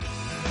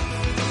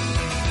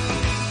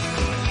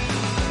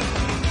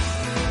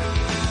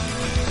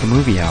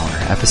Movie Hour,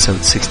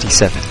 Episode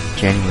 67,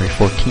 January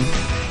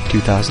 14th,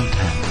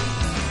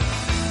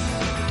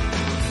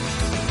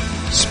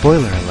 2010.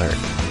 Spoiler alert,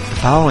 the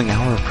following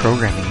hour of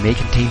programming may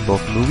contain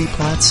both movie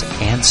plots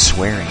and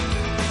swearing.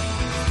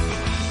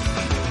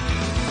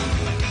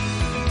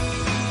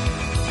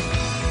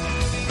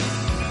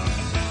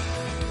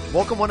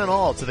 Welcome one and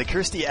all to the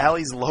Kirstie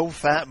Alley's Low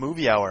Fat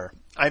Movie Hour.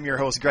 I'm your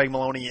host, Greg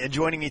Maloney, and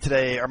joining me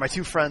today are my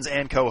two friends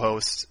and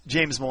co-hosts,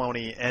 James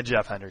Maloney and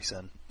Jeff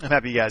Hendrickson. I'm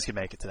happy you guys could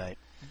make it tonight.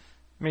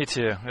 Me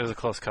too. It was a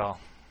close call.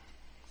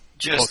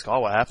 Close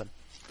call? What happened?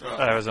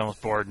 I was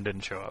almost bored and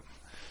didn't show up.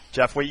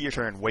 Jeff, wait your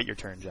turn. Wait your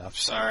turn, Jeff.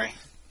 Sorry.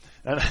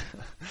 And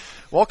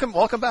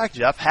welcome back,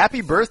 Jeff.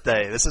 Happy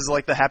birthday. This is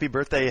like the happy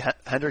birthday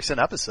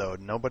Hendrickson episode.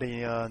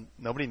 Nobody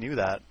knew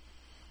that.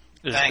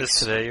 Is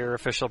today your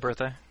official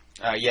birthday?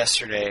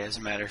 Yesterday, as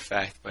a matter of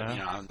fact, but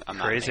I'm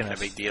not making a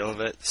big deal of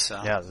it. So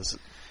yeah, this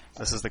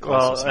is the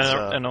closest.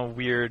 Well, in a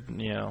weird,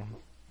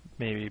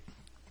 maybe,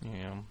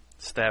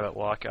 stab at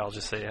luck, I'll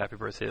just say happy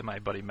birthday to my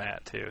buddy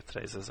Matt too.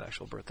 Today's his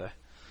actual birthday.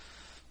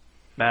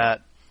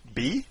 Matt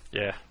B?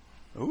 Yeah.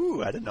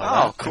 Ooh, I didn't know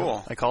that. Oh,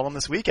 cool. I called him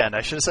this weekend.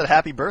 I should have said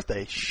happy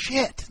birthday.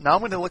 Shit. Now I'm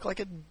going to look like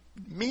a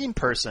mean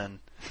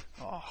person.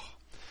 Oh,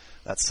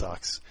 that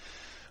sucks.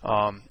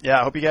 I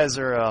hope you guys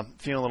are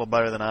feeling a little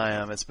better than I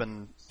am. It's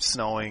been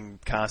snowing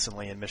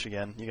constantly in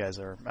Michigan. You guys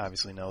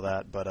obviously know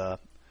that,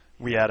 but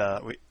we had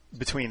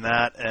between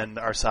that and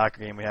our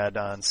soccer game we had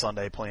on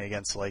Sunday playing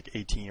against like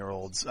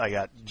 18-year-olds, I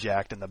got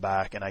jacked in the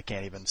back and I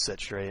can't even sit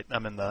straight.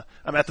 I'm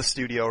at the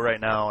studio right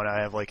now and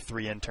I have like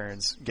 3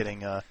 interns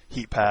getting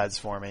heat pads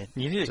for me.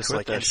 You need to just quit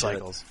like that Edge shit.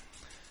 Cycles.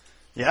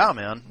 Yeah,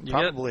 man. You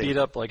probably. get beat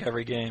up like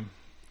every game,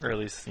 or at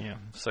least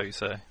so you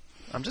say.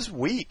 I'm just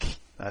weak.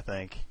 I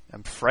think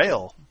I'm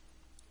frail.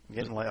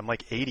 I'm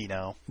like 80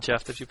 now.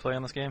 Jeff, did you play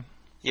on this game?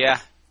 Yeah.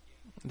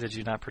 Did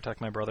you not protect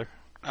my brother?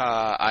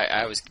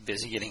 I was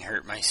busy getting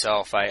hurt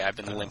myself. I've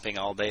been limping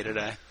all day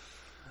today.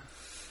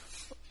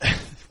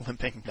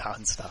 Limping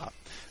nonstop.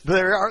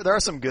 There are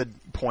some good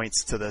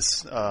points to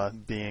this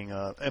being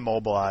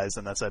immobilized,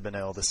 and that's I've been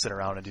able to sit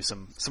around and do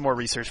some more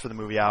research for the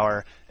movie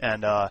hour.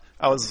 And I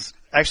was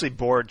actually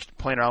bored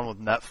playing around with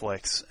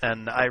Netflix,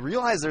 and I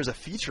realized there's a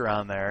feature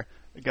on there,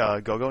 go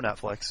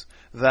Netflix,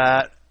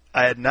 that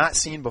I had not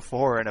seen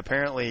before, and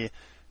apparently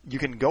you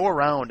can go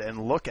around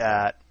and look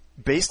at,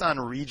 based on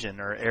region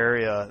or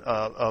area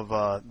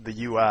of the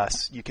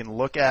U.S., you can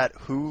look at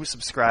who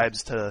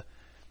subscribes to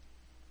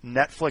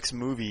Netflix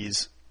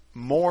movies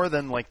more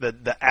than like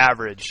the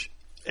average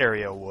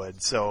area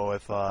would. So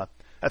if I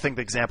think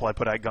the example I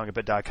put at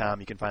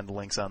gungabit.com, you can find the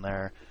links on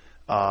there,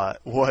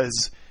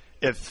 was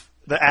if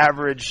the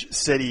average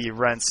city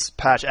rents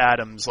Patch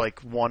Adams like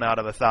 1 out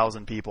of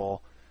 1,000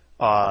 people,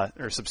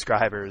 or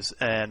subscribers,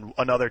 and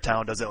another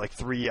town does it like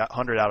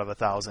 300 out of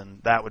 1,000,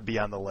 that would be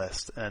on the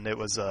list. And it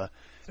was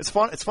it's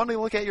fun to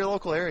look at your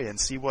local area and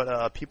see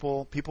what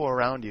people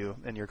around you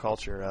and your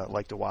culture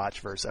like to watch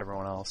versus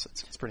everyone else.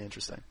 It's pretty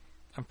interesting.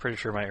 I'm pretty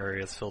sure my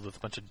area is filled with a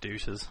bunch of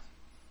douches.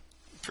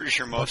 Pretty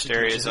sure most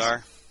areas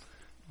are.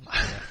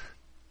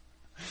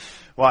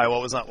 Why?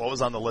 What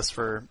was on the list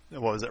for?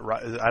 What was it?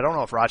 I don't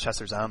know if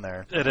Rochester's on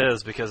there. It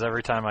is, because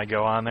every time I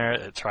go on there,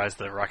 it tries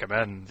to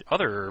recommend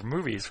other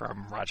movies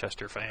from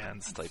Rochester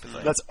fans, type of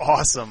thing. That's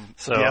awesome.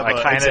 So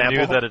I kind of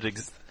knew that it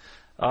exists.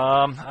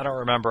 I don't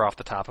remember off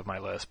the top of my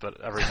list, but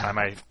every time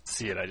I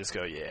see it, I just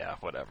go, yeah,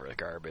 whatever,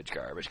 garbage,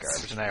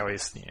 and I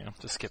always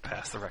just skip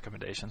past the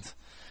recommendations.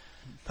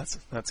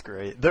 That's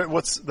great.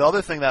 What's the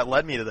other thing that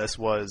led me to this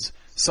was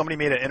somebody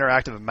made an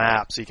interactive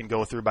map so you can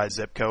go through by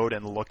zip code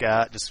and look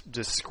at,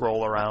 just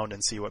scroll around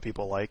and see what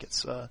people like.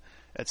 It's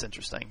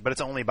interesting, but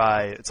it only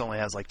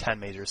has like 10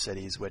 major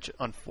cities, which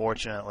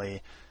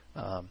unfortunately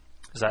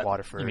is that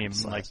Waterford. You mean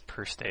like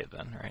per state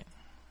then, right?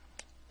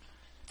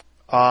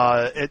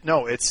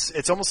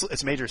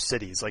 It's major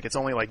cities. Like it's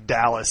only like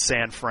Dallas,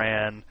 San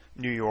Fran,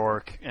 New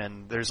York,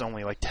 and there's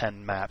only like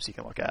 10 maps you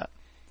can look at.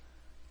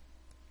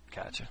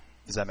 Gotcha.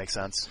 Does that make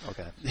sense?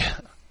 Okay. Yeah.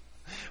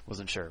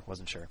 Wasn't sure.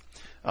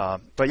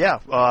 But yeah,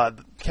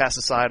 cast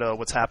aside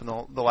what's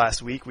happened the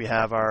last week, we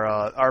have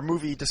our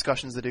movie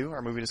discussions to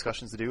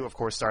do. Of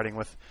course, starting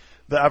with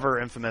the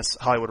ever infamous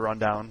Hollywood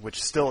Rundown,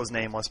 which still is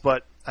nameless.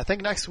 But I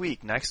think next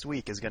week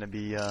is going to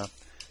be the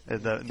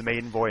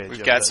maiden voyage.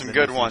 We've got some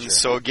good ones,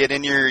 so get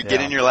in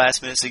your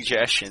last minute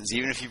suggestions.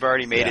 Even if you've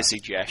already made a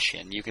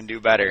suggestion, you can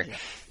do better. Yeah.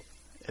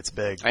 It's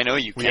big. I know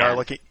you can. We are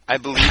looking. I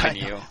believe in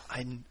you.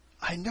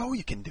 I know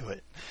you can do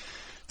it.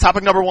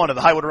 Topic number 1 of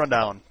the Hollywood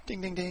Rundown. Ding,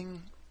 ding,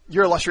 ding.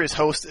 Your illustrious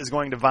host is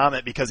going to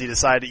vomit because he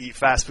decided to eat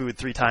fast food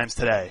 3 times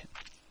today.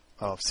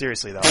 Oh,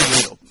 seriously, though.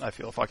 I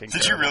feel fucking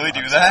Did you terrible. really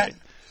do that?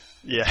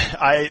 Yeah.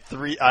 I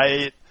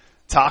ate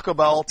Taco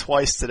Bell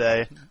twice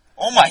today.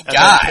 Oh, my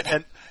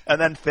God. And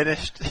then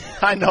finished.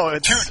 I know,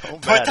 it's Dude, so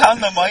bad. Put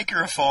down the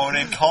microphone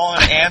and call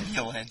an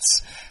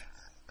ambulance.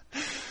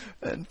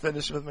 and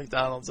finish with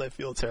McDonald's. I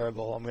feel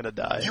terrible. I'm gonna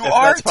die. You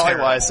are That's probably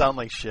terrible. why I sound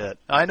like shit.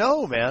 I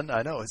know, man.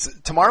 I know. It's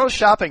tomorrow's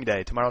shopping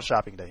day. Tomorrow's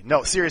shopping day.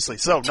 No, seriously.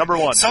 So number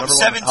one. Some number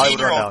one, Hollywood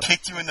 17-year-old Rundown.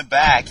 kicked you in the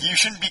back. You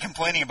shouldn't be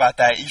complaining about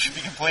that. You should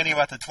be complaining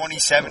about the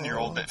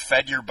 27-year-old that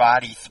fed your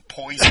body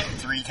poison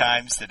 3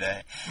 times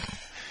today.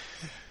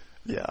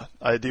 Yeah,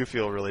 I do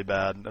feel really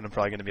bad, and I'm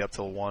probably going to be up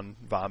till 1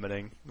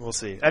 vomiting. We'll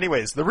see.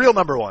 Anyways, the real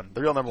number one. Hope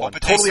it Totally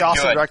tasted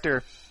awesome good.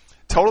 director.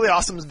 Totally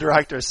awesome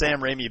director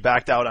Sam Raimi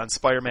backed out on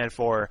Spider-Man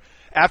 4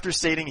 after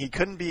stating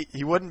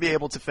he wouldn't be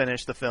able to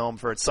finish the film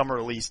for its summer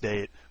release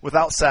date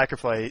without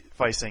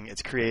sacrificing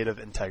its creative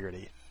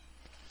integrity.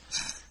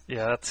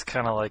 Yeah, that's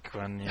kind of like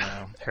when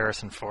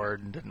Harrison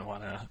Ford didn't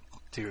want to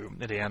do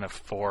Indiana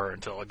 4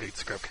 until a good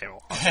script came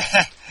along.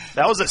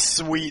 That was a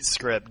sweet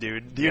script,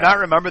 dude. Do you not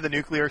remember the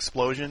nuclear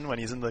explosion when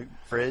he's in the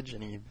fridge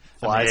and he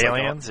flies the like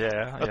aliens? a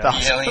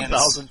Yeah.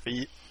 thousand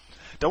feet?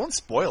 Don't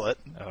spoil it.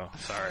 Oh,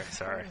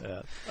 sorry.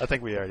 Yeah, I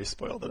think we already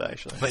spoiled it,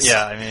 actually. But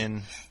yeah, I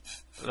mean,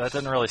 that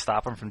didn't really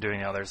stop him from doing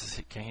the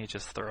others. Can't he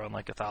just throw in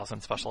like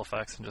 1,000 special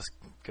effects and just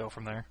go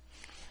from there?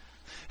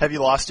 Have you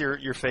lost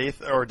your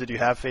faith, or did you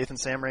have faith in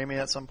Sam Raimi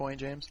at some point,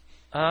 James?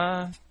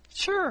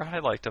 Sure, I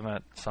liked him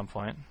at some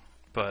point.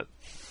 But,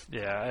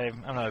 yeah,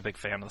 I'm not a big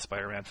fan of the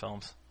Spider-Man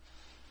films.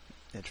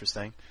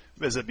 Interesting.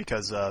 Is it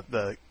because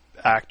the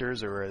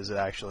actors, or is it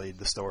actually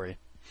the story?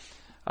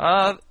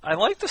 I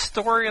liked the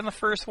story in the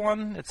first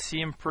one. It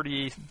seemed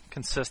pretty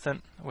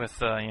consistent with,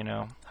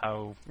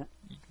 how,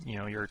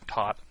 you're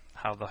taught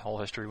how the whole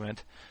history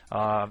went.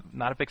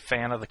 Not a big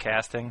fan of the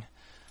casting.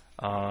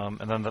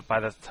 And then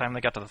by the time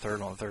they got to the third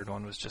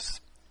one was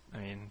just,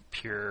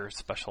 pure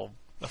special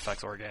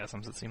effects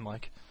orgasms, it seemed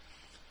like.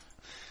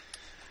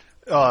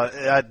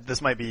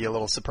 This might be a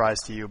little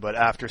surprise to you, but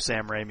after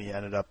Sam Raimi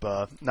ended up,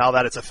 now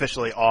that it's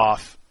officially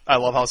off, I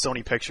love how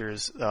Sony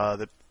Pictures,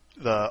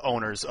 the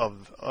owners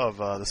of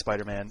the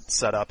Spider-Man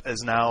setup,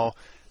 is now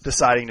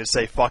deciding to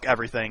say fuck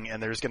everything,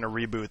 and they're just going to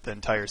reboot the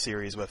entire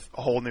series with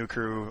a whole new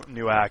crew,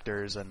 new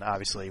actors, and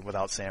obviously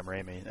without Sam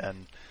Raimi.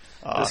 And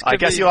I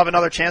guess you'll have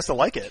another chance to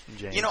like it,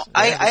 James.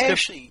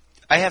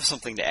 I have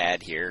something to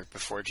add here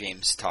before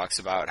James talks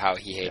about how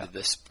he hated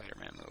the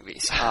Spider-Man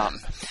movies,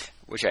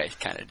 which I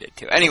kind of did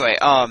too. Anyway,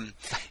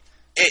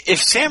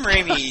 if Sam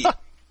Raimi...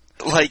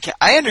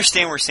 I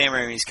understand where Sam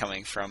Raimi's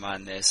coming from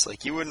on this.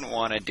 You wouldn't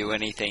want to do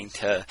anything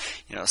to,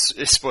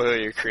 spoil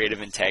your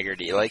creative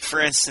integrity.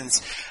 For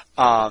instance,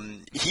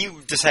 he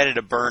decided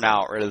to burn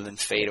out rather than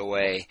fade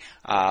away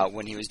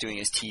when he was doing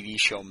his TV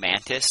show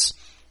Mantis.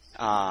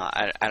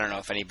 I don't know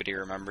if anybody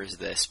remembers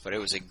this, but it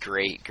was a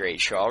great, great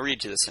show. I'll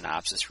read you the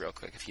synopsis real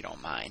quick if you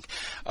don't mind.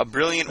 A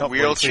brilliant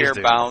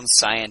wheelchair-bound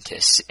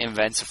scientist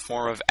invents a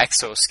form of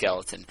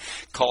exoskeleton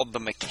called the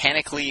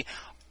mechanically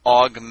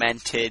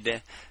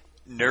augmented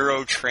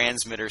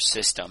neurotransmitter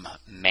system,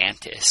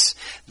 Mantis,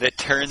 that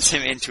turns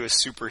him into a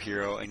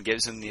superhero and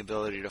gives him the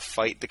ability to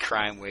fight the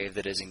crime wave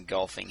that is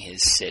engulfing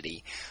his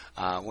city.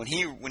 When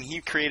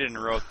he created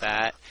and wrote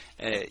that,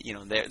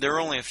 there were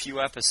only a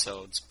few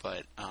episodes,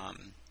 but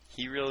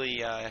he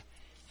really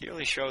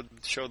showed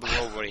the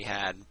world what he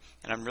had,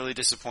 and I'm really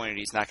disappointed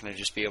he's not going to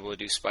just be able to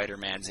do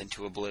Spider-Man's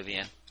into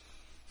oblivion.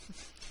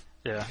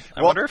 Yeah,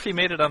 I wonder if he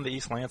made it on the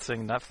East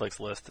Lansing Netflix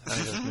list of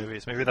any of his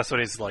movies. Maybe that's what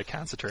he's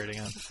concentrating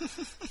on.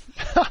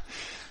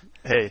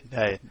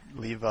 Hey,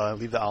 leave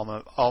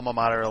the alma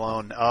mater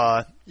alone.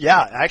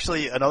 Yeah,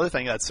 actually, another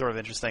thing that's sort of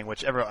interesting,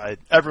 which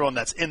everyone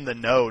that's in the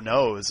know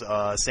knows,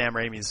 Sam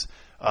Raimi's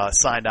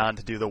signed on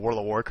to do the World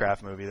of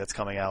Warcraft movie that's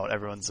coming out,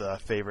 everyone's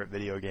favorite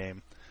video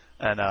game,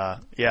 and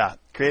yeah,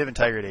 creative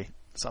integrity,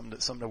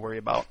 something to worry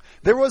about.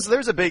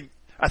 There's a big,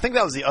 I think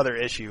that was the other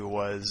issue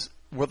was.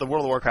 What the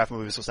World of Warcraft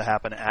movie was supposed to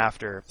happen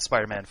after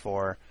Spider-Man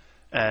 4,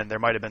 and there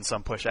might have been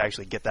some push to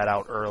actually get that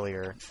out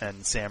earlier,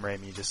 and Sam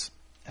Raimi just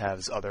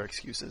has other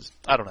excuses.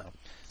 I don't know.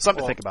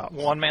 Something to think about.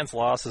 One man's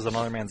loss is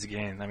another man's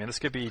gain. This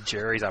could be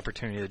Jerry's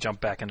opportunity to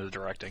jump back into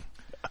directing.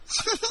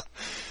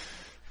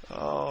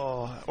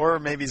 Or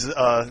maybe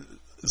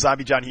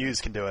Zombie John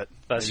Hughes can do it.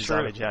 That's maybe true.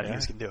 Zombie John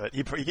Hughes can do it.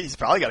 He's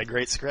probably got a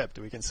great script.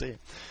 We can see.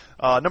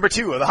 Number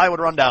 2, the Hollywood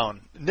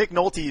Rundown. The Nick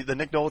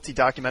Nolte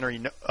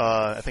documentary,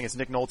 I think it's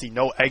Nick Nolte,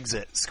 No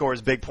Exit,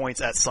 scores big points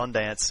at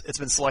Sundance. It's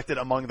been selected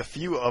among the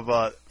few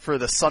for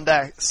the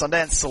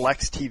Sundance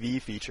Selects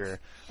TV feature.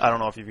 I don't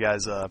know if you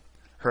guys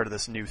heard of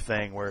this new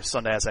thing where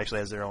Sundance actually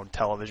has their own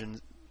television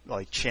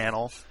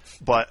channel.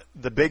 But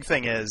the big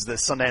thing is the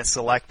Sundance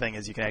Select thing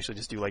is you can actually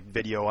just do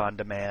video on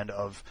demand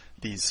of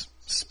these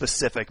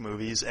specific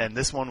movies, and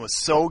this one was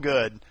so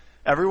good.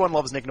 Everyone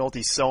loves Nick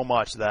Nolte so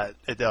much that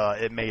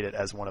it made it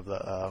as one of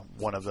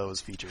those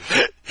features.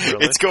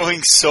 Really? It's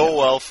going so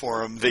well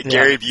for him that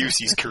Gary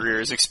Busey's career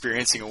is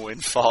experiencing a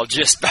windfall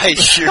just by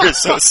sheer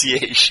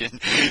association.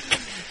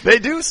 They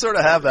do sort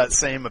of have that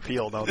same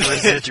appeal, don't they?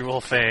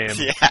 Residual fame.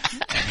 Yeah.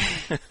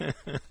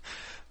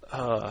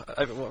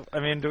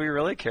 Do we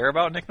really care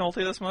about Nick Nolte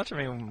this much?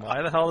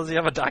 Why the hell does he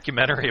have a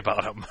documentary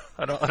about him?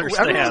 I don't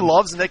understand. Everyone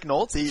loves Nick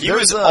Nolte. He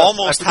was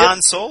almost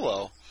Han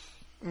Solo.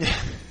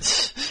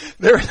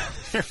 There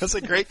was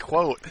a great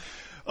quote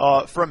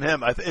from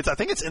him. I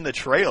think it's in the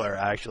trailer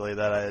actually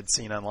that I had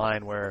seen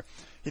online where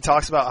he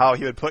talks about how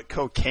he would put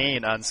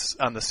cocaine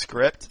on the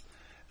script,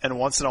 and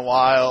once in a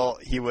while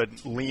he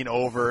would lean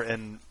over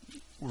and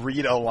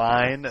read a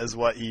line as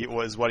what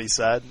he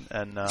said,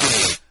 and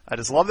I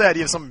just love the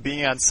idea of someone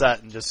being on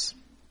set and just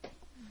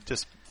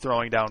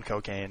throwing down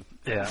cocaine.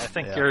 Yeah, I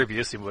think Gary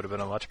Busey would have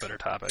been a much better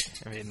topic.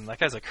 I mean, that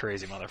guy's a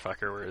crazy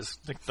motherfucker, whereas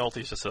Nick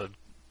Nolte's just a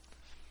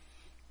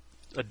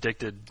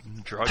addicted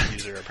drug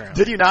user,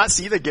 apparently. Did you not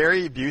see the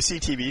Gary Busey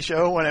TV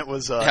show when it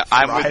was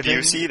I'm with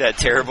Busey, that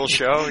terrible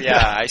show?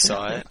 Yeah, I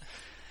saw it.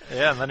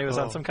 Yeah, and then he was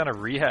on some kind of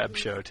rehab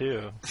show,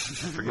 too. I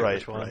forget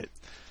which one. Right.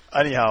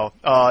 Anyhow,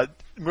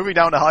 moving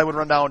down to Hollywood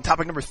Rundown,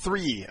 topic number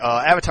 3.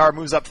 Avatar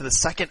moves up to the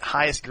second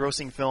highest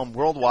grossing film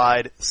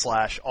worldwide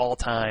 / all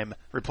time,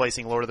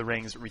 replacing Lord of the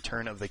Rings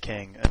Return of the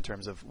King in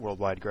terms of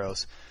worldwide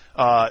gross.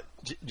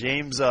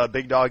 James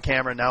Big Dog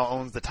Cameron now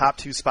owns the top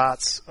 2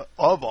 spots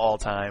of all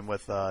time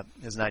with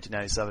his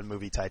 1997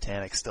 movie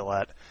Titanic still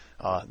at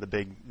the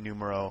big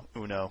numero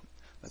uno.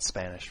 That's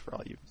Spanish for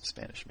all you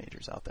Spanish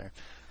majors out there.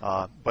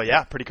 But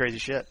yeah, pretty crazy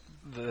shit.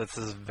 This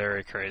is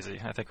very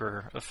crazy. I think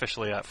we're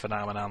officially at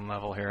phenomenon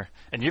level here.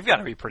 And you've got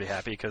to be pretty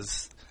happy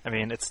because, I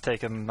mean, it's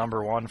taken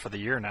number 1 for the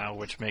year now,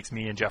 which makes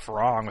me and Jeff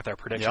wrong with our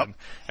prediction. Yep.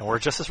 And we're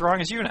just as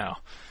wrong as you now.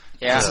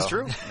 Yeah, this is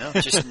true. No.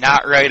 Just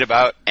not right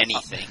about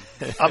anything.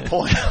 I'm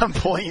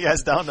pulling you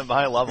guys down to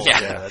my level.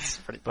 Yeah, that's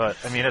pretty. But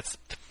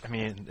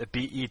it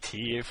beat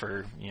E.T.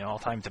 for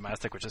all-time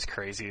domestic, which is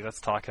crazy. That's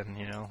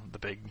talking the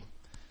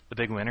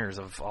big winners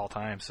of all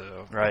time.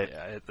 So right,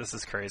 yeah, this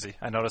is crazy.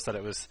 I noticed that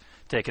it was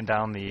taking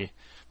down the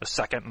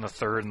second and the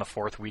third and the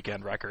fourth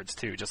weekend records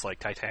too, just like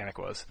Titanic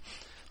was.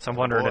 So I'm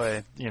wondering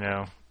if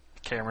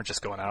Cameron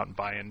just going out and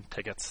buying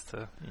tickets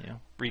to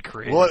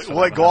recreate.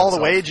 Will it go all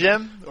the way,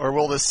 Jim, or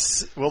will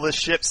this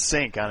ship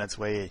sink on its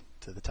way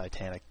to the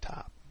Titanic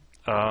top?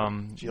 No,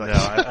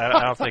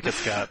 I don't think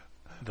it's got.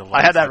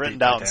 I had that written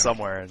down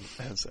somewhere.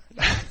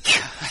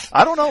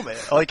 I don't know, man.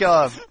 Like,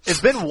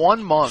 it's been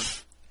 1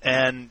 month,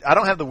 and I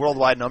don't have the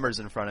worldwide numbers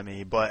in front of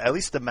me, but at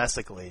least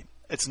domestically,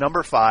 it's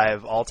number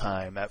 5 all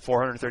time at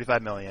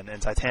 $435 million,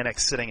 and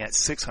Titanic's sitting at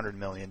 $600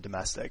 million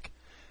domestic.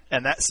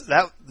 And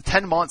that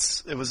 10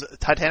 months.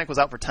 Titanic was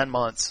out for 10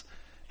 months,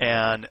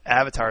 and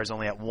Avatar is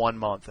only at 1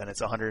 month, and it's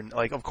 100.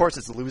 Like, of course,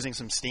 it's losing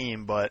some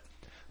steam, but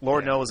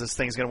Lord knows this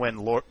thing's going to win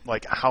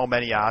like how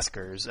many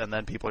Oscars, and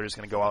then people are just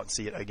going to go out and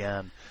see it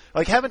again.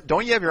 Like,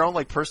 don't you have your own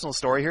like personal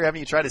story here? Haven't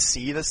you tried to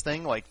see this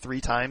thing like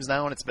 3 times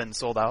now, and it's been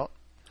sold out?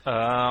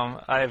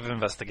 I've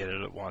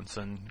investigated it once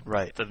and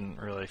didn't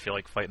really feel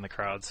like fighting the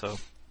crowd, so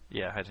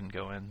yeah, I didn't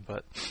go in,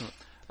 but.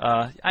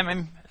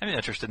 I'm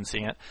interested in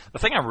seeing it. The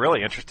thing I'm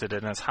really interested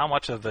in is how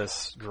much of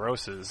this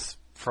grosses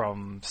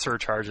from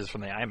surcharges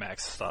from the IMAX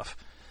stuff.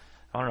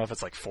 I don't know if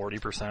it's like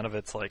 40% of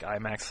it's like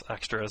IMAX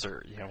extras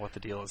or what the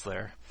deal is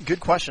there.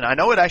 Good question. I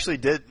know it actually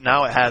did.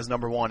 Now it has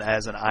number 1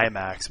 as an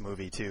IMAX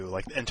movie too.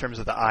 Like in terms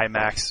of the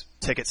IMAX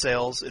ticket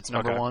sales, it's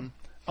number 1.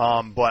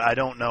 But I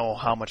don't know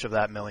how much of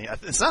that million.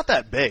 It's not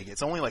that big.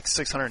 It's only like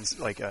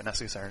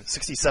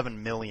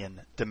 67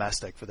 million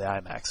domestic for the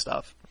IMAX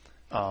stuff.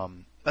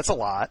 That's a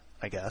lot,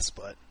 I guess,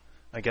 but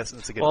I guess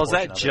it's a good. Well, is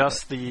that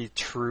just the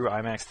true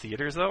IMAX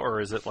theaters though, or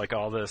is it like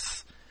all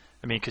this?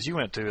 I mean, because you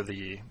went to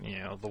the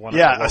the one at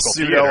the a local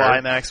pseudo theater.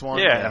 IMAX one,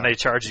 yeah, and they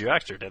charged you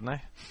extra, didn't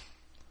they?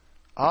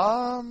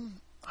 I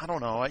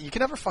don't know. You can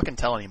never fucking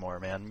tell anymore,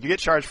 man. You get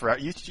charged for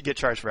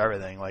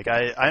everything. Like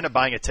I end up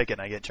buying a ticket,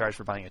 and I get charged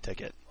for buying a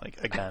ticket.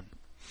 Like again,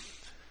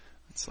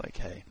 it's like,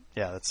 hey,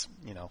 yeah, that's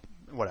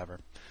whatever.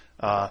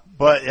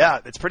 But yeah,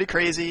 it's pretty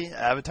crazy.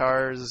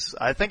 Avatar's,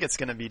 I think it's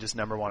going to be just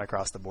number 1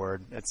 across the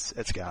board.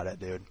 It's got it,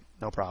 dude.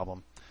 No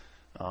problem.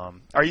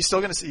 Are you still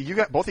going to see?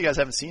 Both of you guys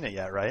haven't seen it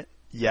yet, right?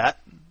 Yet.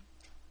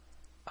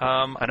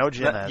 I know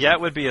Jim has. Yeah,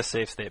 it would be a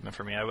safe statement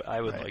for me. I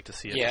would like to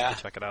see it. Yeah.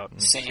 To check it out.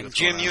 And same.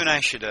 Jim, you and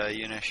I should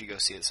go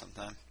see it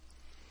sometime.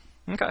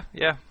 Okay.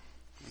 Yeah.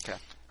 Okay.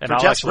 And for I'll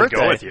Jeff's actually birthday.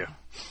 go with you.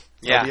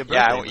 Yeah.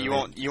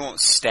 You won't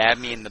stab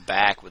me in the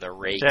back with a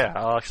rake. Yeah,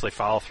 I'll actually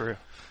follow through.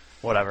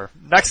 Whatever.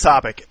 Next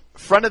topic.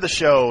 Friend of the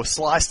show,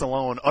 Sly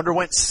Stallone,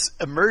 underwent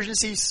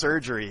emergency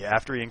surgery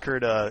after he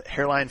incurred a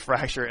hairline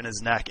fracture in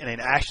his neck in an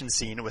action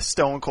scene with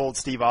Stone Cold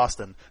Steve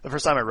Austin. The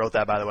first time I wrote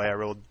that, by the way,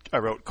 I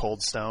wrote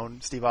Cold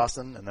Stone Steve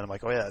Austin, and then I'm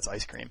like, oh yeah, that's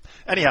ice cream.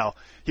 Anyhow,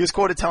 he was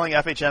quoted telling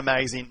FHM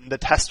magazine the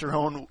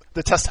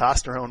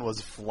testosterone was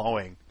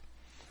flowing.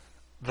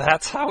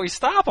 That's how we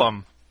stop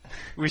him.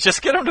 We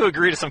just get him to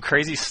agree to some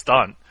crazy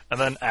stunt. And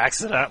then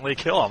accidentally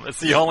kill him. It's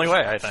the only way,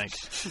 I think.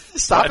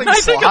 Stopping I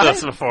think of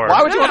this before.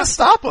 Why would you want to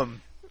stop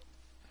him?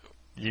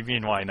 You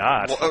mean why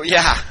not? Well,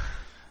 yeah.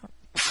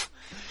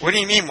 What do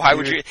you mean? Why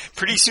would you?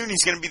 Pretty soon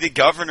he's going to be the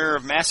governor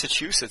of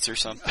Massachusetts or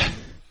something.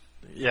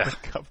 Yeah.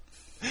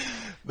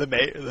 The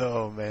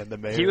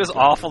mayor. He was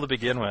awful to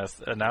begin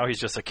with, and now he's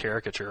just a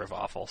caricature of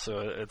awful.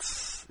 So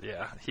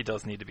he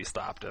does need to be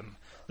stopped, and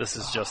this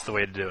is just the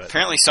way to do it.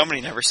 Apparently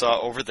somebody never saw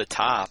Over the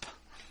Top.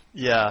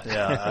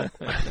 Yeah.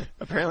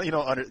 Apparently you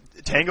don't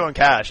Tango and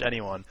Cash,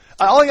 anyone.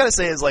 All I gotta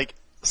say is, like,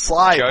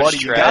 Sly, Judge buddy,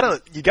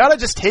 Dredd. you gotta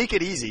just take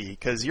it easy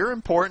because you're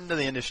important to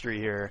the industry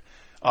here.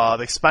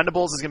 The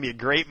Expendables is gonna be a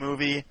great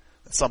movie.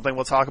 It's something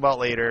we'll talk about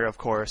later, of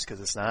course,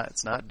 because it's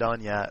not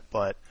done yet.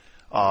 But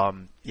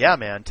yeah,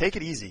 man, take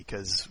it easy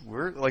because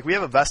we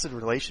have a vested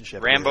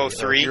relationship. Rambo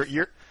here.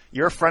 3.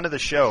 You're a friend of the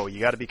show. You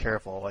got to be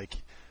careful. Like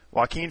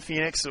Joaquin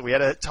Phoenix, we had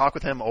to talk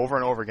with him over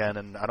and over again,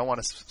 and I don't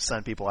want to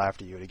send people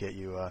after you to get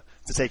you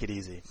to take it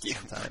easy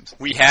sometimes.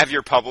 We have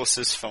your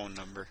publicist's phone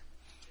number.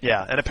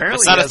 Yeah, and apparently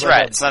it's not a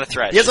threat. It's not a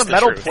threat. He has a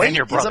metal truth. plate.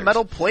 He has a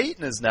metal plate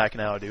in his neck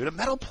now, dude. A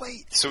metal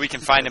plate. So we can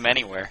find him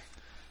anywhere.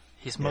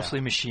 He's mostly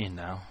machine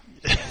now.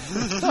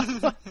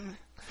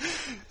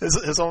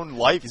 His own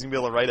life. He's gonna be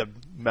able to write a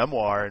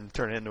memoir and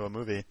turn it into a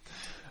movie.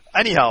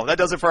 Anyhow, that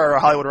does it for our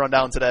Hollywood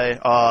Rundown today.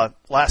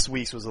 Last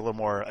week's was a little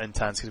more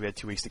intense because we had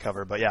 2 weeks to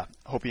cover. But yeah,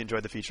 hope you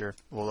enjoyed the feature.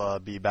 We'll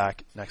be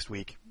back next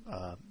week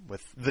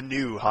with the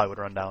new Hollywood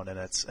Rundown and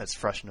its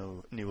fresh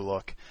new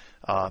look.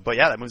 But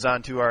yeah, that moves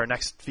on to our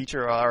next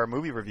feature, our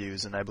movie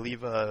reviews. And I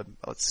believe,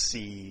 let's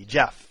see,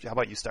 Jeff, how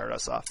about you start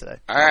us off today?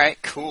 All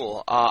right,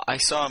 cool. I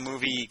saw a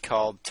movie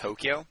called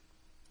Tokyo.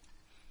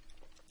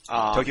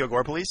 Tokyo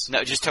Gore Police?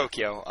 No, just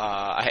Tokyo.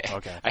 I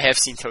have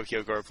seen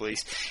Tokyo Gore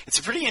Police. It's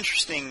a pretty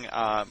interesting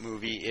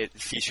movie. It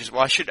features.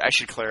 Well, I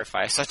should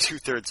clarify. I saw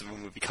 2/3 of a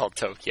movie called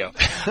Tokyo.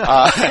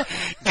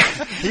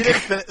 He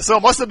didn't. So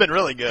it must have been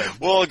really good.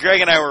 Well, Greg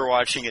and I were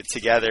watching it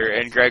together,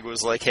 and Greg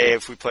was like, "Hey,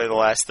 if we play the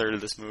last third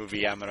of this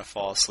movie, I'm gonna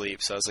fall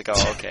asleep." So I was like,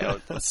 "Oh, okay,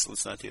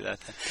 let's not do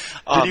that."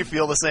 Then. Did you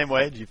feel the same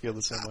way?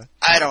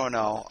 I don't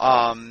know.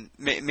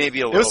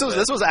 Maybe a little bit.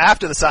 This was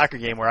after the soccer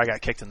game where I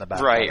got kicked in the back.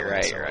 Right.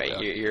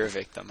 You're a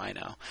victim. I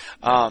know.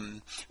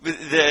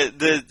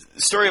 The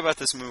story about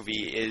this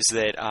movie is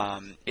that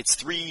it's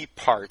 3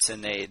 parts,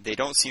 and they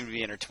don't seem to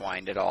be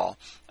intertwined at all.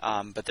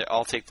 But they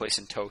all take place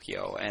in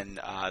Tokyo, and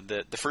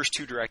the first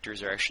 2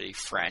 directors are actually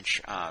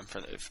French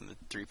from the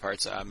 3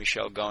 parts.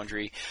 Michel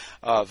Gondry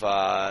of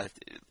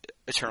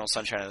Eternal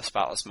Sunshine of the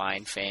Spotless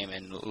Mind fame,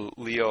 and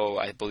Leo,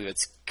 I believe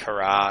it's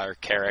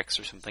Carax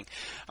or something.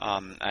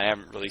 I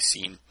haven't really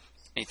seen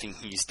anything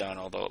he's done,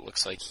 although it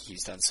looks like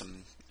he's done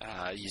some.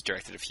 He's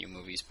directed a few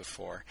movies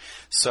before.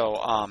 So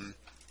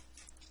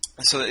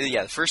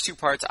yeah, the first 2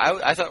 parts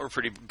I thought were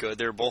pretty good.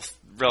 They were both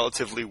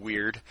relatively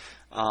weird,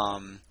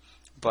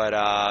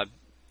 but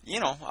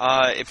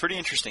pretty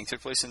interesting.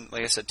 Took place in,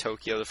 like I said,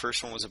 Tokyo. The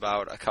first one was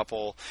about a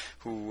couple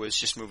who was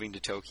just moving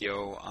to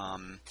Tokyo.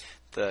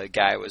 The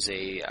guy was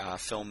a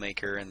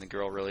filmmaker, and the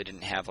girl really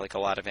didn't have like a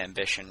lot of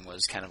ambition,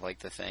 was kind of like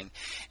the thing.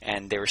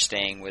 And they were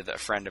staying with a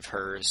friend of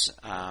hers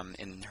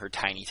in her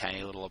tiny,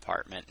 tiny little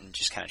apartment, and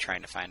just kind of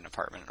trying to find an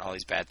apartment, and all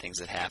these bad things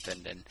that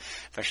happened. And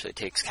eventually it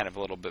takes kind of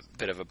a little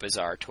bit of a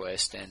bizarre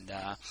twist. And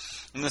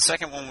the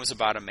second one was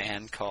about a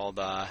man called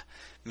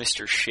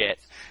Mr. Shit,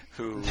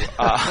 who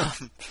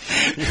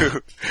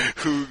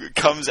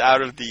comes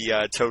out of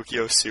the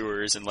Tokyo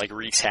sewers and like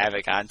wreaks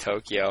havoc on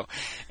Tokyo,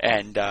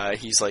 and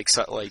he's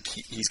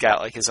he's got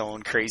like his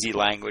own crazy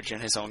language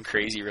and his own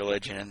crazy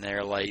religion, and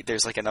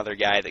there's like another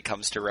guy that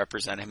comes to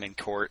represent him in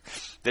court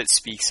that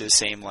speaks his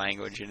same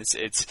language, and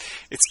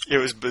it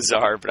was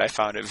bizarre, but I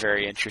found it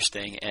very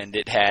interesting, and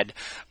it had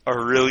a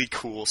really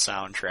cool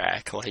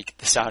soundtrack. Like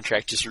the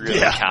soundtrack just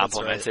really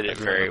complemented it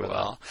very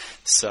well.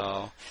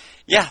 So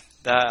yeah.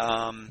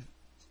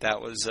 That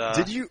was.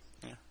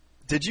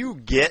 Did you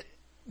get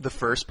the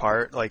first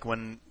part? Like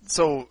when?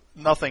 So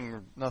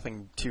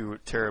nothing too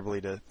terribly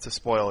to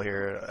spoil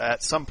here.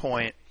 At some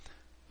point,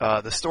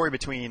 the story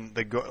between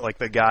the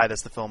guy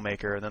that's the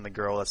filmmaker and then the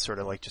girl that's sort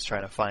of like just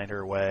trying to find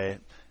her way.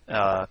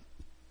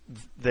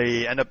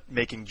 They end up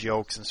making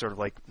jokes and sort of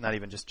like not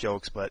even just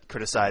jokes, but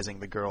criticizing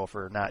the girl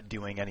for not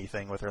doing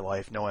anything with her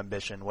life, no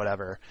ambition,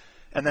 whatever.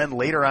 And then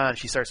later on,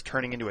 she starts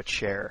turning into a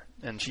chair,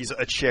 and she's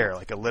a chair,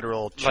 like a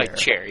literal chair. Like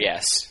chair,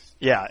 yes.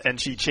 Yeah,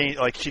 and she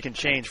can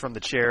change from the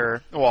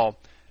chair. Well,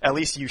 at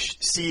least you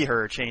see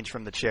her change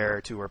from the chair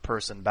to her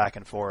person back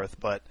and forth.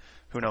 But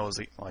who knows?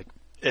 Like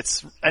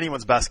it's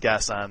anyone's best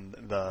guess on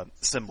the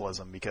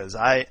symbolism because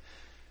I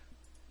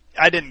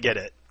didn't get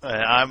it.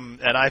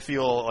 And I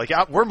feel like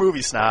we're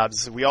movie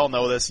snobs. We all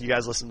know this. You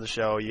guys listen to the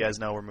show. You guys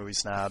know we're movie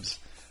snobs.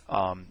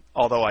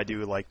 Although I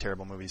do like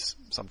terrible movies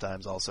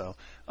sometimes also.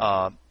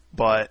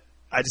 But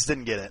I just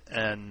didn't get it,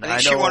 and I know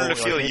she wanted to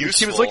feel useful.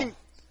 She was looking,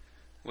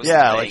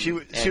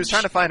 she was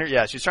trying to find her.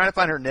 Yeah, she was trying to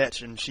find her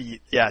niche, and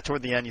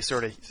toward the end, you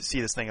sort of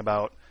see this thing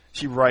about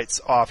she writes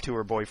off to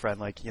her boyfriend,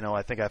 like,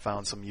 I think I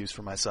found some use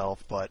for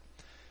myself, but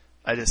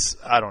I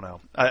don't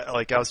know.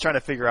 I was trying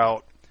to figure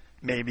out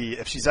maybe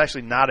if she's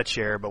actually not a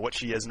chair, but what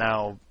she is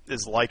now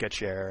is like a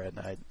chair,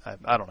 and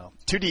I don't know.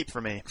 Too deep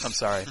for me. I'm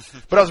sorry,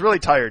 but I was really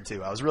tired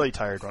too. I was really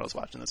tired when I was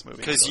watching this movie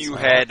because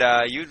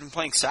you'd been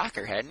playing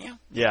soccer, hadn't you?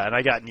 Yeah, and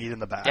I got kneed in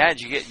the back. Yeah,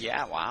 did you get?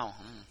 Yeah, wow.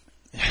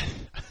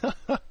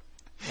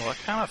 Well, what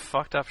kind of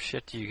fucked up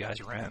shit do you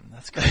guys rent?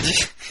 That's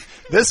crazy.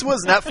 This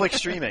was Netflix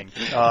streaming.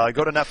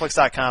 Go to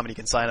Netflix.com and you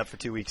can sign up for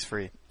 2 weeks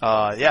free.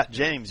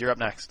 James, you're up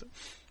next.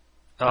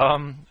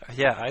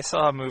 I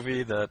saw a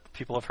movie that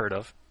people have heard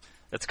of.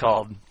 It's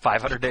called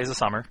 500 Days of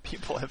Summer.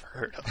 People have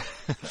heard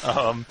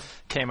of.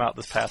 Came out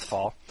this past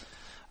fall.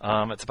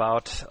 It's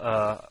about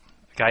a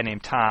guy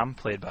named Tom,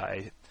 played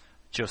by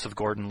Joseph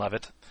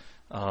Gordon-Levitt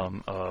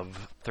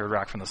of Third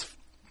Rock from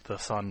the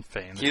Sun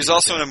fame. He was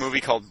also in a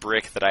movie called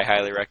Brick that I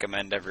highly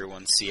recommend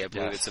everyone see. I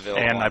believe it's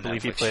available. And I on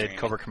believe he Netflix played streaming.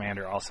 Cobra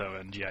Commander also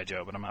in G.I.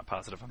 Joe, but I'm not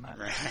positive on that.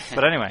 Right.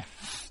 But anyway.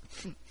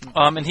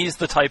 And he's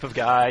the type of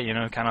guy,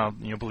 kind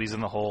of, believes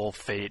in the whole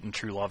fate and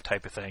true love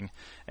type of thing.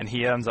 And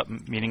he ends up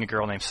meeting a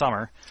girl named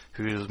Summer,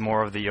 who's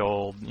more of the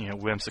old,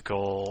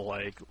 whimsical,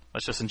 like,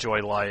 let's just enjoy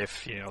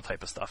life,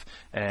 type of stuff.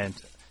 And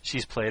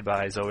she's played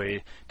by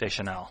Zooey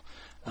Deschanel.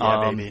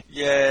 Yeah, baby.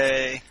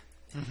 Yay.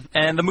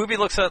 And the movie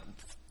looks at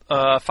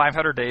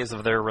 500 days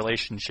of their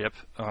relationship.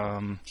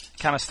 Kind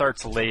of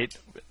starts late,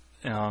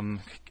 and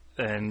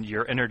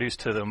you're introduced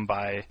to them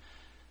by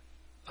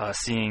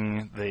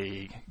seeing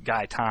the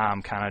guy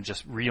Tom kind of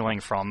just reeling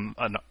from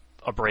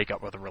a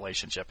breakup with a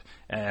relationship,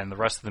 and the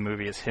rest of the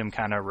movie is him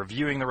kind of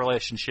reviewing the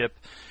relationship,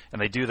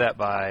 and they do that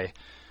by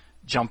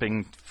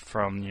jumping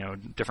from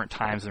different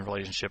times in the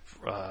relationship,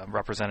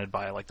 represented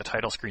by like the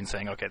title screen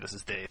saying, okay, this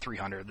is day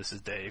 300, this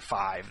is day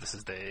 5, this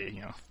is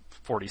day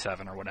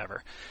 47 or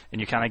whatever,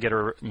 and you kind of get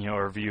a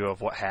review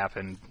of what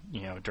happened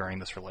during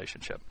this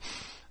relationship,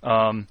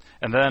 and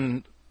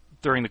then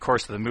during the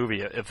course of the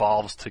movie, it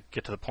evolves to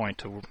get to the point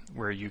to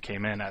where you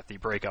came in at the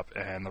breakup,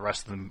 and the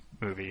rest of the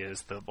movie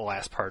is the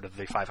last part of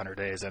the 500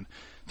 days, and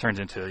turns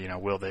into,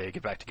 will they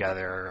get back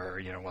together,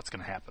 or, what's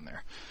going to happen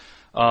there.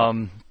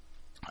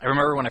 I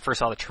remember when I first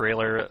saw the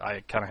trailer,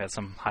 I kind of had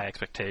some high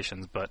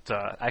expectations, but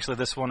actually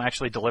this one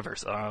actually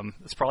delivers.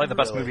 It's probably the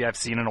best movie I've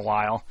seen in a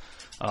while.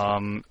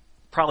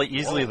 Probably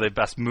easily the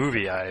best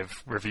movie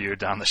I've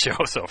reviewed on the show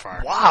so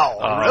far.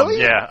 Wow,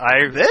 really? Yeah,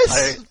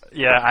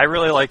 I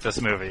really like this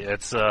movie.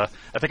 It's I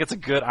think it's a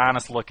good,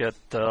 honest look at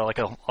like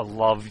a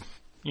love,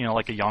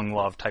 like a young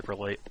love type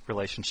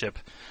relationship.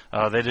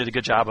 They did a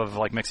good job of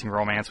like mixing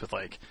romance with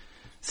like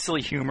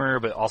silly humor,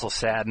 but also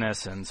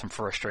sadness and some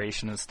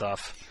frustration and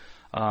stuff.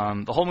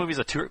 The whole movie's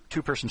a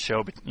two-person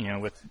show,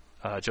 with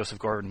Joseph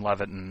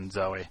Gordon-Levitt and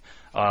Zoe.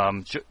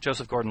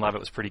 Joseph Gordon-Levitt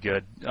was pretty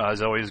good.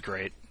 Zoe was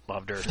great.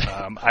 Loved her.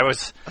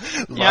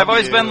 I've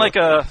always been like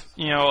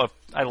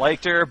I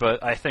liked her,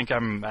 but I think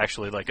I'm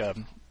actually like a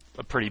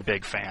pretty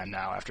big fan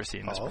now after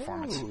seeing this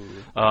performance.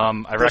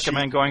 I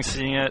recommend going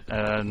seeing it,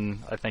 and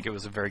I think it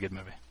was a very good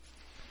movie.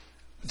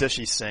 Does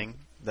she sing?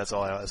 That's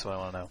what I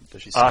want to know.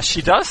 Does she sing?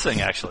 She does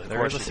sing, actually.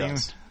 There is a scene.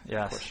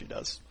 Yes. Of course she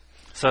does.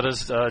 So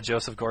does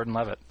Joseph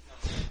Gordon-Levitt.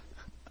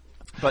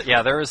 But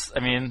yeah,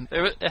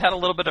 it had a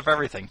little bit of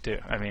everything too.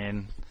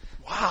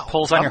 Wow.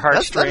 Pulls on your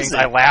heartstrings.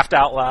 I laughed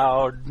out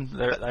loud.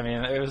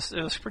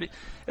 It was pretty.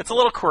 It's a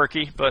little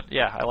quirky, but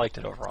yeah, I liked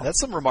it overall. That's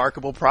some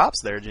remarkable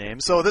props there,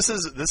 James. So this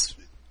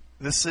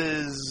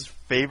is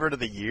favorite of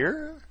the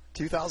year,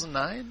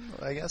 2009,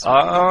 I guess.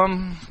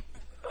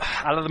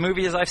 Out of the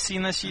movies I've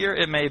seen this year,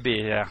 it may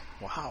be. Yeah.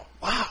 Wow.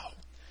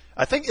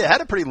 I think it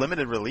had a pretty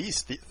limited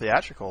release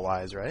theatrical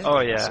wise, right? Oh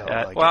yeah. So,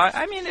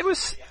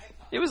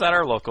 it was at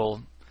our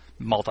local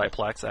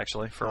multiplex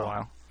actually for a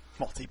while.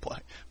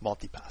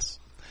 Multipass.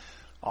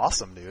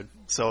 Awesome, dude.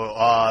 So it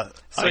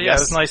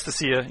was nice to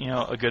see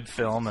a good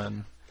film,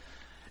 and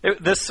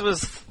this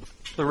was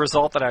the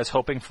result that I was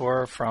hoping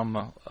for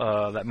from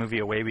that movie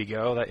Away We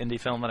Go, that indie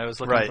film that I was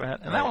looking for,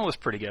 and that one was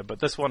pretty good. But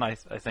this one I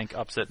think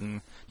ups it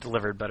and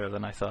delivered better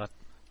than I thought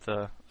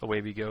the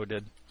Away We Go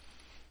did.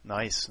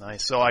 Nice.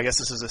 So I guess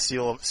this is a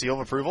seal of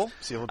approval.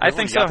 I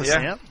think so.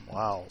 Yeah.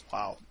 Wow.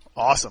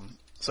 Awesome.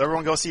 So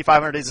everyone go see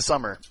 500 Days of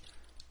Summer.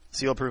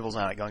 Seal approval's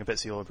on it. Going to pit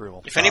seal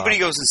approval. If anybody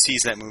goes and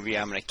sees that movie,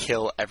 I'm going to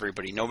kill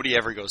everybody. Nobody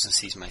ever goes and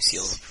sees my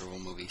seal of approval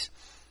movies.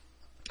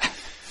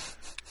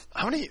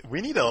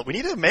 We need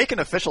to make an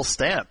official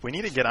stamp. We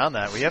need to get on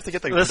that. We have to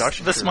get the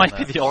production. This might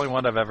be the only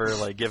one I've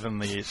ever given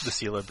the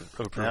seal of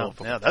approval.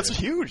 Yeah, that's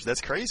huge.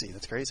 That's crazy.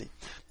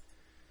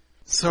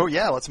 So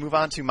yeah, let's move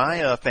on to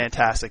my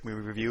fantastic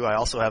movie review. I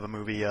also have a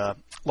movie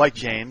like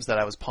James that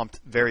I was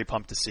very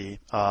pumped to see.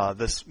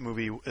 This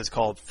movie is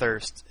called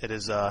Thirst. It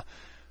is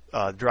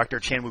director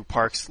Chan-wook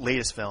Park's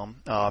latest film.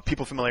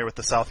 People familiar with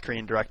the South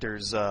Korean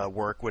director's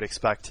work would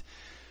expect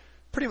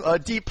a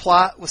deep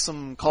plot with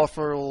some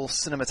colorful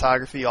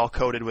cinematography, all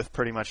coated with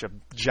pretty much a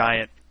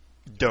giant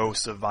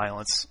dose of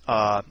violence.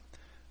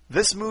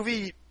 This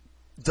movie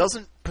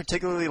doesn't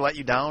particularly let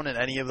you down in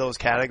any of those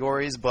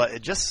categories, but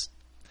it just,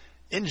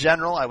 in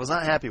general, I was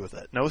not happy with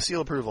it. No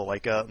seal approval,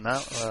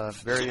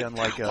 very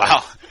unlike.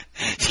 Wow,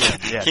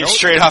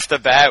 straight off the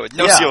bat with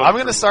no seal approval. I'm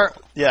going to start.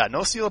 Yeah,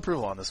 no seal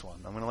approval on this one.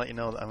 I'm going to let you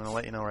know.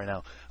 Right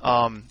now.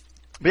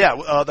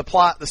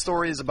 The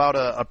story is about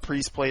a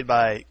priest played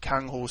by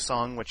Kang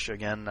Ho-sung, which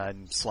again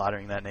I'm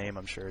slaughtering that name.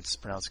 I'm sure it's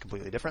pronounced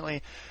completely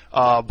differently.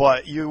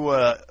 But you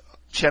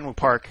Chan-wook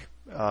Park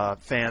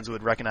fans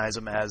would recognize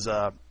him as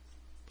the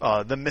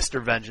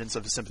Mr. Vengeance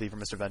of Sympathy for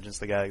Mr. Vengeance,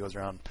 the guy that goes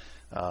around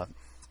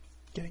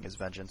getting his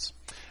vengeance.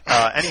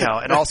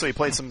 And also he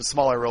played some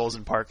smaller roles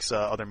in Park's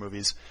other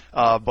movies.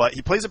 But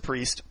he plays a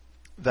priest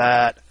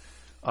that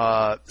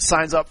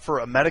signs up for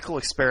a medical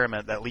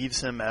experiment that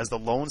leaves him as the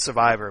lone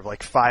survivor of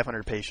like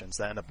 500 patients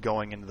that end up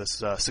going into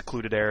this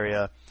secluded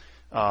area,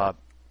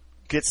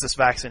 gets this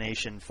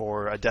vaccination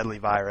for a deadly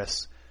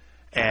virus,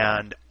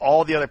 and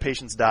all the other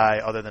patients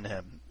die other than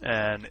him.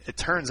 And it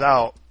turns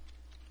out,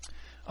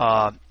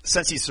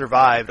 since he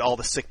survived, all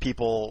the sick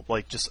people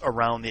like just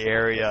around the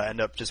area end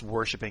up just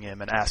worshiping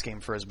him and asking him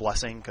for his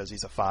blessing because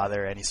he's a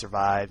father and he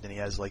survived and he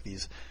has like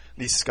these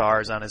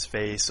scars on his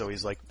face. So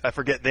he's like, I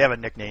forget, they have a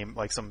nickname,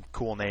 like some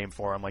cool name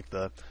for him, like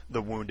the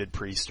wounded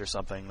priest or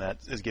something that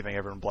is giving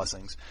everyone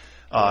blessings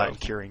and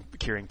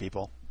curing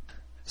people.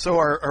 So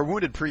our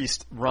wounded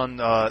priest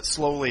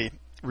slowly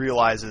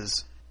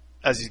realizes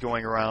as he's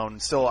going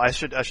around. Still, I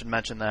should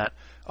mention that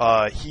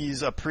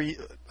he's a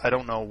I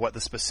don't know what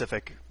the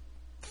specific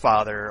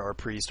father or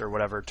priest or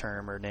whatever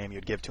term or name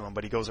you'd give to him,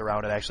 but he goes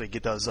around and actually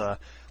does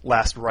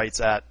last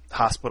rites at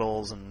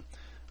hospitals and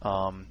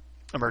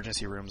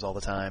emergency rooms all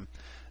the time.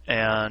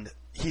 And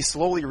he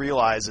slowly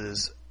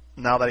realizes,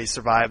 now that he's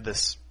survived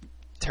this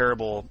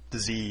terrible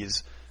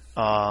disease,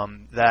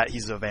 that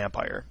he's a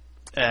vampire.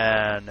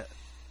 And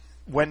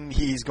when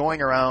he's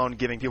going around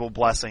giving people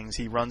blessings,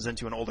 he runs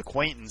into an old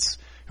acquaintance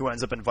who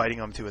ends up inviting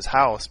him to his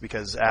house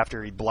because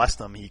after he blessed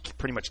him, he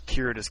pretty much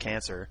cured his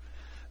cancer.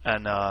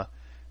 And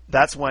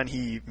that's when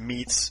he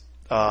meets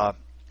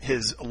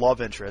his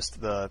love interest,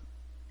 the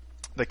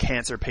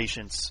cancer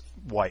patient's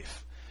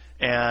wife.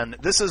 And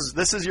this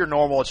is your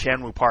normal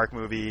Chan-Wook Park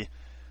movie.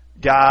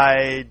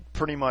 Guy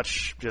pretty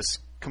much just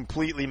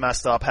completely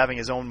messed up, having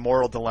his own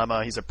moral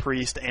dilemma. He's a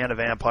priest and a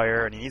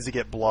vampire, and he needs to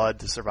get blood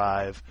to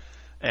survive.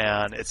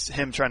 And it's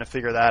him trying to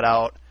figure that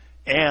out.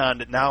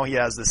 And now he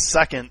has this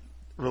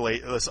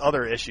this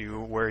other issue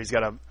where he's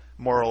got a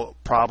moral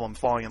problem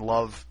falling in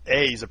love.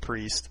 A, he's a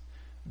priest.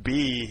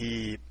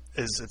 B,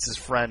 it's his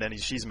friend and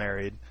she's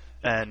married.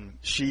 And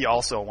she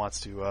also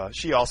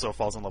she also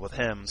falls in love with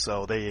him.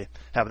 So they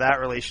have that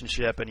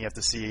relationship, and you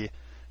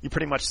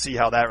pretty much see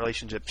how that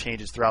relationship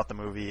changes throughout the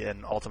movie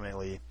and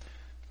ultimately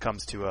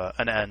comes to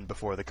an end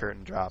before the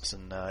curtain drops.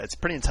 And it's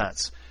pretty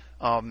intense.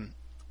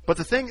 But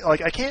the thing,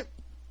 like,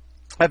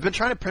 I've been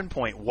trying to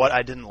pinpoint what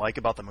I didn't like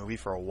about the movie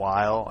for a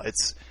while.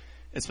 It's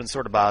been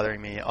sort of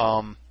bothering me.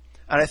 And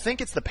I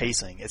think it's the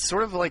pacing. It's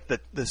sort of like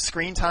the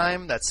screen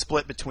time that's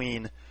split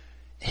between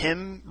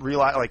him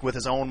with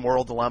his own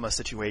moral dilemma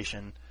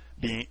situation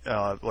being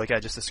like I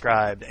just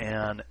described,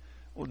 and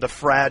the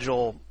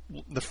fragile-ish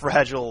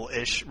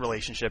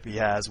relationship he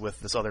has with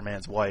this other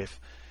man's wife.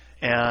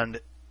 And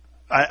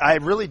I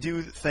really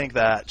do think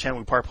that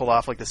Chan-Wook Park pulled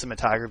off like the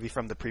cinematography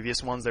from the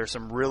previous ones. There's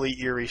some really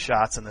eerie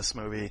shots in this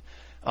movie.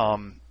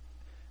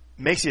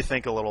 Makes you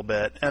think a little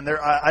bit. And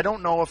I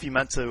don't know if you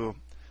meant to,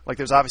 like,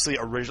 there's obviously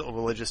a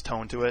religious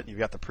tone to it. You've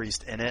got the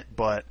priest in it,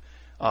 but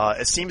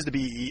it seems to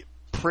be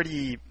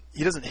pretty.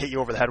 He doesn't hit you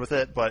over the head with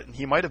it, but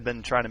he might have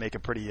been trying to make a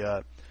pretty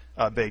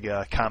big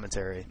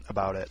commentary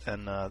about it,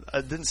 and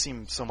it didn't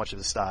seem so much of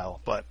his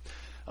style. But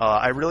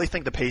I really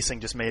think the pacing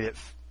just made it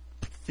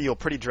feel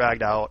pretty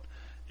dragged out,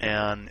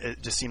 and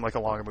it just seemed like a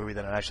longer movie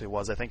than it actually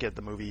was. I think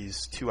the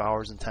movie's 2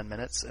 hours and 10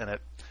 minutes, and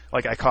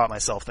I caught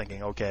myself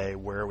thinking, okay,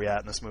 where are we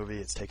at in this movie?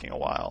 It's taking a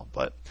while.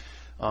 But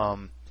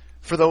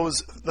for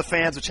the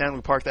fans of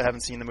Chan-Wook Park that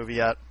haven't seen the movie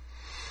yet,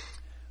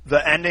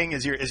 the ending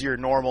is your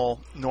normal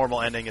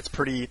ending. It's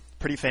pretty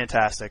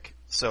fantastic.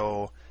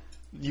 So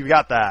you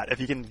got that. If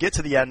you can get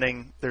to the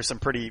ending, there's some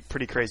pretty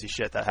crazy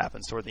shit that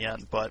happens toward the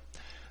end. But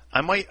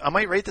I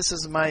might rate this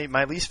as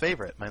my least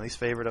favorite. My least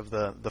favorite of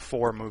the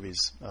 4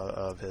 movies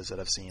of his that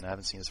I've seen. I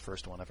haven't seen his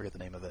first one. I forget the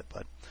name of it,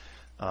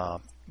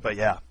 but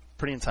yeah,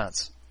 pretty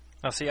intense.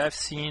 Now, see, I've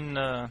seen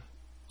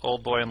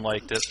Old Boy and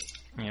liked it,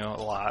 a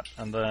lot,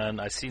 and then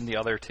I've seen the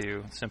other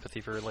 2,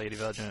 Sympathy for Lady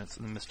Vengeance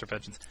and Mr.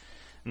 Vengeance,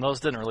 and those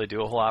didn't really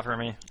do a whole lot for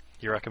me.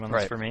 You recommend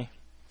this for me?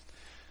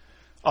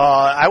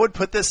 I would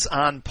put this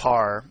on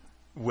par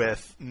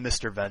with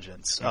Mr.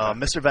 Vengeance. Okay.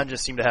 Mr.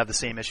 Vengeance seemed to have the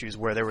same issues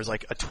where there was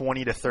like a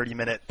 20 to 30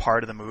 minute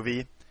part of the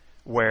movie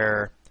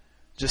where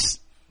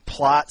just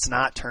plot's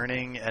not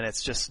turning and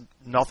it's just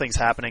nothing's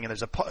happening, and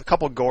there's a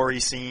couple gory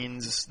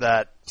scenes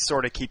that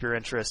sort of keep your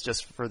interest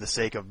just for the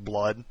sake of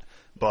blood,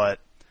 but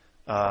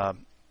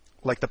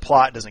like the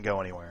plot doesn't go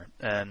anywhere,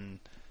 and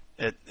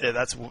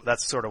that's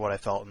sort of what I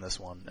felt in this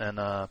one. And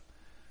I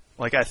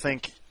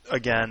think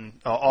again,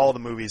 all the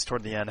movies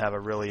toward the end have a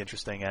really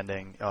interesting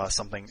ending,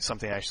 something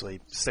to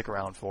actually stick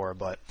around for.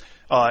 But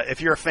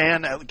if you're a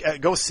fan,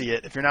 go see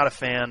it. If you're not a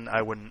fan,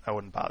 I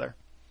wouldn't bother.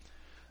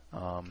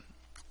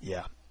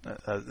 Yeah,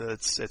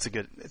 it's a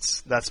good.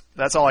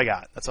 That's all I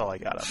got. That's all I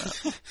got on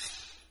that.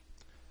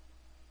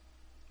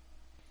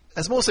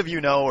 As most of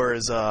you know, or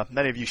as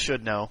many of you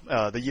should know,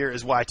 the year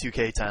is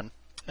Y2K10.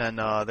 And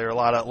there are a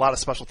lot of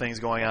special things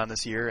going on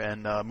this year,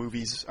 and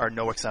movies are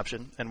no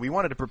exception. And we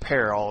wanted to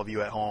prepare all of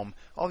you at home,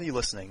 all of you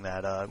listening,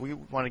 that we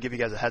want to give you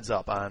guys a heads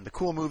up on the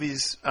cool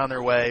movies on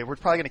their way. We're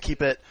probably going to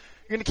keep it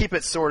gonna keep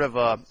it sort of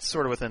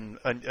within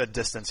a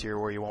distance here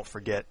where you won't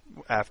forget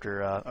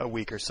after a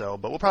week or so.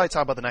 But we'll probably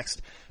talk about the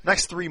next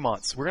 3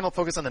 months. We're gonna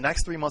focus on the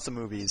next 3 months of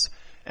movies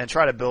and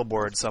try to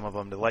billboard some of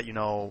them to let you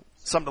know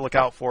something to look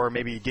out for.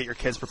 Maybe get your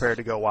kids prepared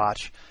to go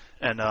watch,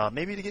 and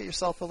maybe to get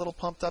yourself a little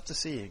pumped up to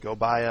see. Go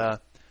buy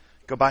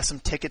some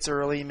tickets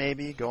early.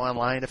 Maybe go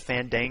online to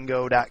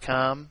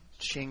Fandango.com.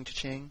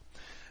 Ching.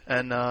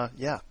 And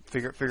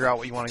figure out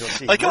what you want to go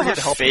see. Like all the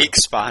fake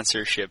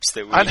sponsorships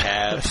that we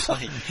have.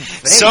 Like,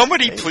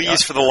 somebody,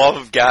 please, for the love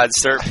of God,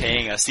 start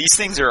paying us. These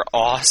things are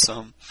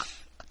awesome.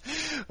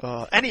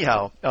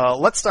 Anyhow,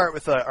 let's start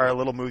with our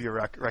little movie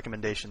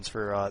recommendations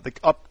for the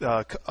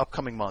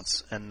upcoming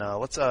months. And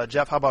let's,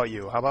 Jeff, how about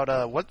you? How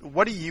about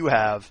what do you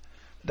have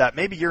that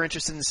maybe you're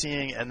interested in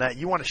seeing and that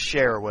you want to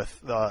share with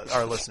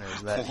our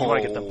listeners that you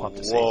want to get them pumped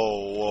to see?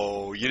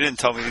 Whoa! You didn't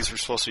tell me these were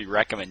supposed to be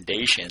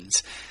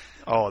recommendations.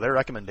 Oh, they're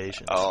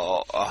recommendations.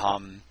 Oh,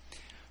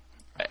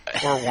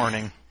 or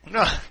warning. No.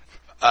 All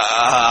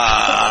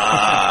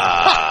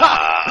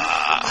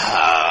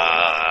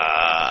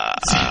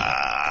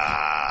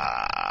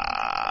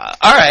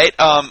right.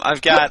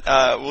 I've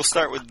got. We'll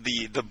start with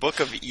the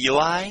Book of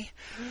Eli.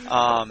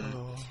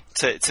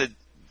 It's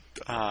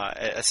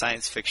a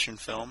science fiction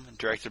film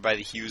directed by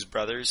the Hughes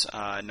brothers,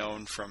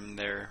 known from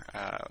their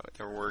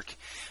work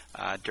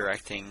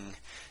directing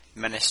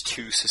Menace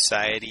to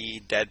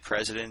Society, Dead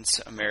Presidents,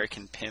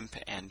 American Pimp,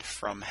 and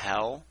From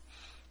Hell.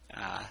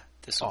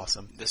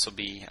 Awesome. This will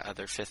be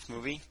their fifth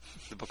movie,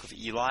 The Book of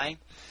Eli,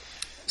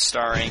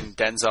 starring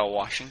Denzel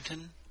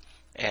Washington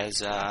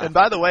as. And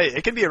by the way,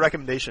 it can be a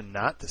recommendation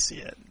not to see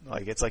it.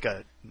 Like it's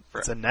a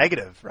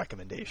negative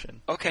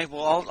recommendation. Okay,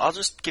 well I'll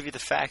just give you the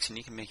facts and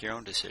you can make your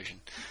own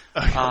decision.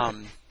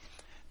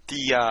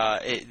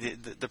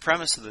 The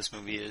premise of this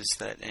movie is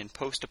that in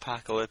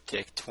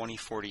post-apocalyptic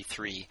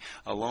 2043,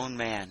 a lone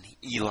man,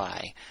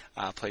 Eli,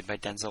 played by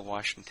Denzel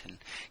Washington,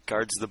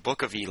 guards the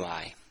Book of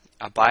Eli,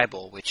 a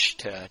Bible which,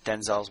 to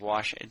Denzel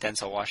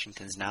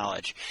Washington's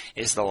knowledge,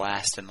 is the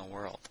last in the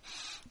world,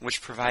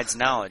 which provides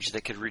knowledge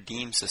that could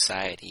redeem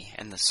society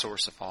and the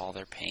source of all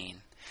their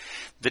pain.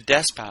 The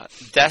despot,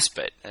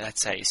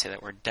 that's how you say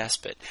that word,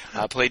 despot,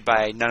 played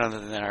by none other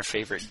than our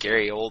favorite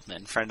Gary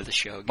Oldman, friend of the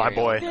show. My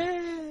boy.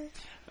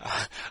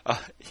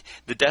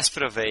 The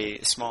despot of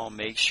a small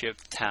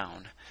makeshift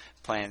town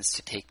plans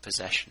to take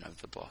possession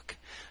of the book.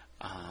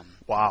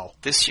 Wow!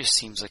 This just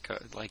seems like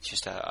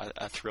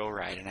a thrill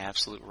ride, an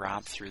absolute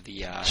romp through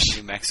the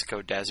New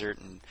Mexico desert,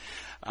 and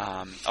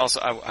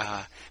also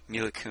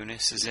Mila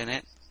Kunis is in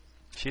it.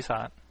 She's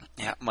hot.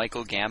 Yeah,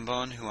 Michael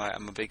Gambon, who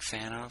I'm a big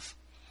fan of,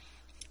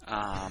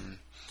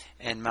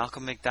 and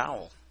Malcolm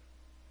McDowell.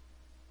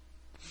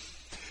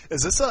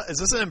 Is this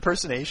an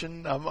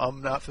impersonation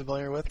I'm not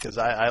familiar with? Because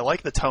I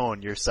like the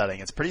tone you're setting.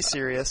 It's pretty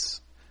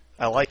serious.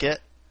 I like it,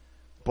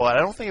 but I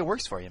don't think it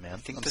works for you, man. I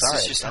think I'm this sorry.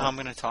 is just how I'm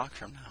going to talk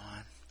from now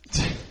on.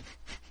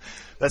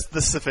 That's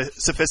the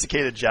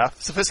sophisticated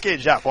Jeff.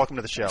 Sophisticated Jeff, welcome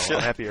to the show.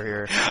 I'm happy you're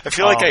here. I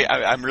feel like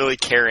I'm really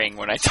caring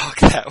when I talk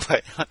that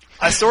way.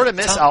 I sort of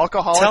miss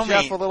alcoholic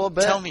Jeff a little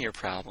bit. Tell me your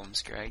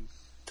problems, Greg.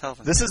 Tell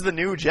them. This is the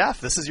new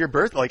Jeff. This is your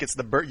birth. Like it's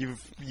the birth.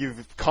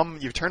 You've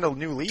turned a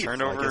new leaf.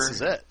 This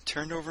is it.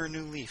 Turned over a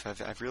new leaf.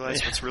 I've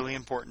realized what's really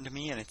important to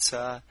me, and it's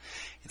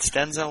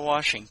Denzel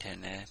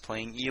Washington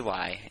playing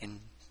Eli in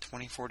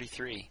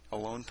 2043, a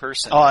lone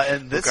person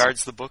who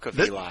guards the Book of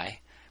Eli,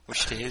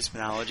 which to his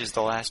knowledge is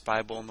the last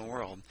Bible in the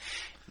world.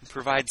 It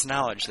provides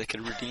knowledge that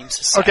could redeem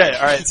society. Okay,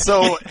 all right.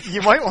 So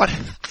you might want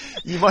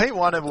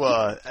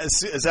to,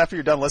 as after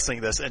you're done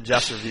listening to this and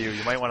Jeff's review,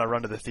 you might want to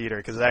run to the theater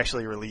because it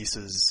actually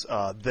releases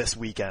this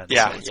weekend.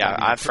 Yeah, so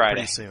on Friday.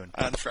 Pretty soon.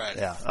 On Friday.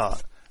 Yeah.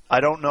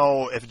 I don't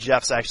know if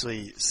Jeff's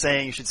actually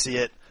saying you should see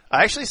it.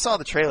 I actually saw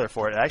the trailer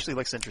for it. It actually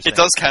looks interesting. It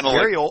does kind of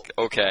look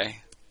okay.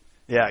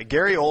 Yeah,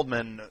 Gary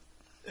Oldman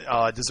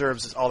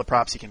deserves all the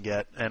props he can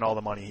get and all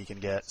the money he can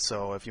get.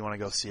 So if you want to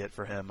go see it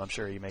for him, I'm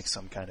sure he makes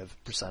some kind of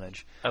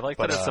percentage. I like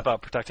that it's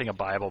about protecting a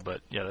Bible,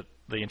 but the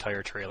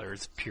entire trailer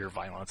is pure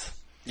violence.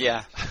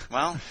 Yeah.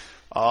 Well,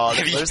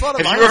 have you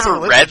ever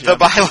read the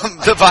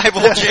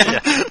Bible,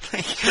 Jim?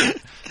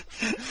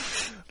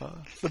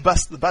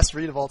 The best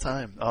read of all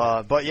time.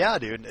 But yeah,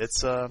 dude,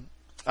 it's I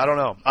don't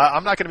know.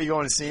 I'm not going to be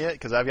going to see it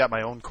because I've got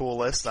my own cool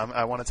list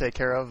I want to take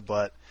care of,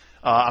 but.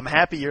 I'm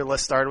happy your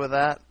list started with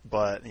that,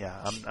 but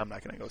yeah, I'm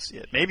not going to go see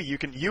it. Maybe you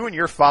and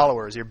your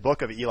followers, your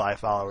Book of Eli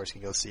followers,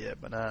 can go see it,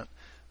 but not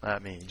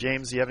me.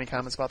 James, do you have any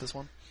comments about this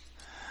one?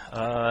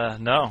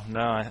 No.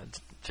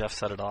 Jeff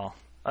said it all.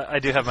 I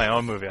do have my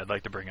own movie I'd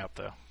like to bring up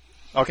though.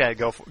 Okay,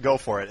 go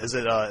for it. Is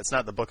it? It's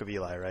not the Book of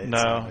Eli, right?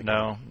 No.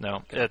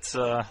 It's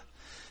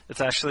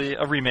actually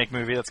a remake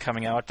movie that's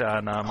coming out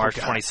on March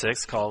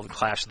 26th called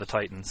Clash of the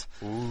Titans.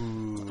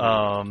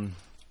 Ooh.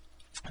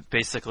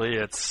 Basically,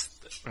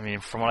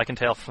 from what I can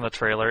tell from the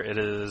trailer, it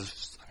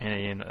is,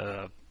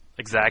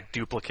 exact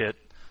duplicate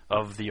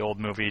of the old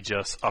movie,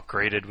 just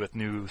upgraded with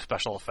new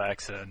special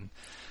effects and,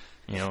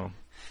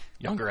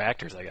 younger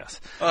actors, I guess.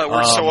 Well, it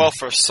works so well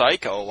for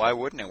Psycho. Why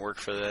wouldn't it work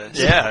for this?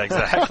 Yeah,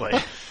 exactly.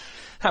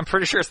 I'm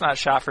pretty sure it's not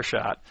shot for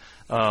shot.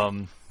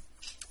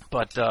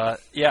 But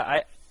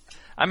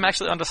I'm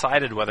actually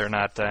undecided whether or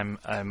not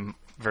I'm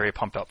very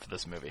pumped up for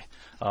this movie.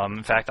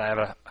 In fact,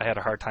 I had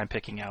a hard time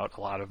picking out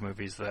a lot of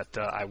movies that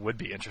I would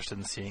be interested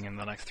in seeing in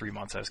the next 3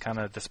 months. I was kind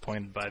of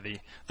disappointed by the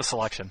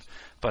selection,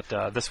 but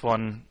this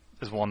one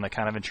is one that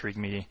kind of intrigued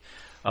me.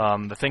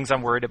 The things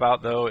I'm worried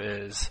about, though,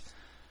 is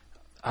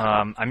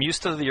I'm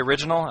used to the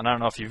original, and I don't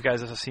know if you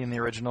guys have seen the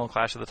original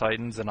Clash of the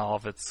Titans and all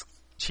of its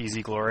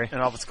cheesy glory.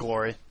 And all of its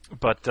glory.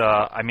 But,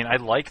 I mean, I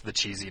like the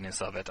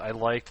cheesiness of it. I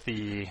liked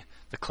the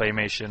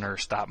claymation or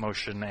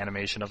stop-motion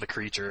animation of the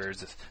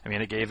creatures. I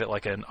mean, it gave it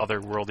like an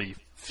otherworldly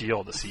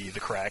feel to see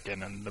the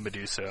Kraken and the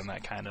Medusa and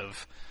that kind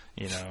of,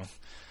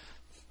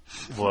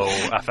 low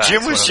effects.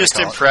 Jim was just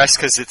impressed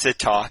because it's a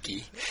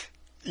talkie.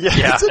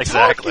 Yeah, it's a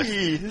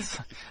exactly. talkie.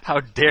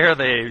 How dare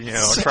they,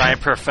 try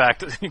and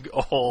perfect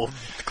old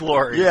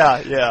glory?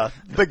 Yeah.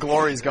 The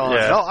glory's gone.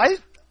 Yeah. No,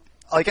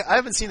 I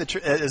haven't seen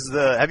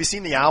the. Have you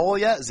seen the owl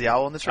yet? Is the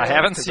owl in the trailer? I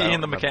haven't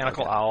seen the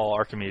mechanical owl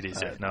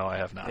Archimedes yet. No, I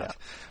have not. Yeah.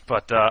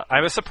 But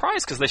I was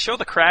surprised because they show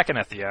the Kraken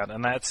at the end,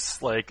 and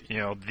that's like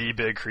the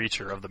big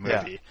creature of the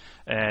movie,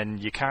 and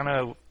you kind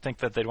of think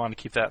that they'd want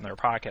to keep that in their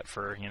pocket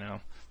for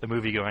the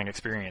movie-going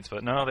experience,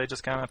 but no, they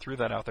just kind of threw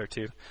that out there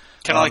too.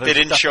 Kind of like they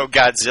didn't show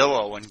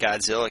Godzilla when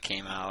Godzilla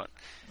came out.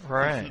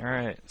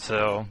 Right.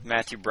 So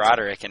Matthew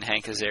Broderick and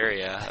Hank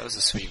Azaria. That was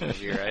a sweet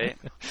movie, right?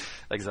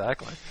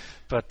 Exactly.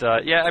 But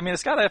I mean,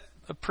 it's got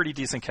a pretty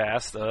decent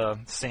cast.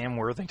 Sam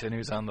Worthington,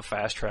 who's on the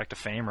fast track to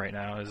fame right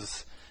now,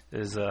 is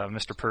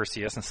Mr.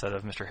 Perseus instead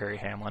of Mr. Harry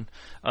Hamlin.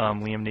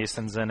 Liam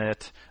Neeson's in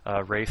it.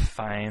 Ralph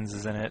Fiennes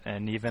is in it,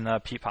 and even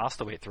Pete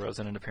Postlewaite throws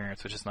in an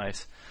appearance, which is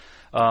nice.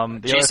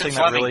 Jason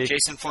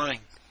Fleming.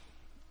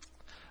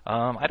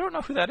 I don't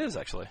know who that is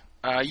actually.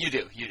 You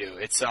do.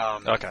 It's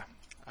okay.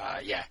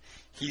 Yeah.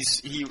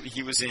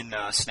 He was in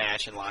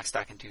Snatch and Lock,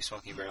 Stock, and Two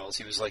Smoking Barrels.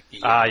 He was like the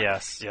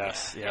yes.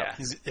 Yeah.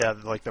 He's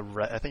like the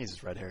red, I think he's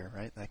just red hair,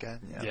 right? That guy.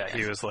 Yeah,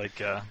 he was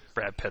like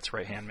Brad Pitt's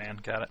right hand man.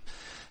 Got it.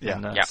 Yeah.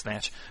 In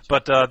Snatch.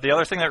 But the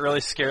other thing that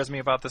really scares me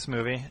about this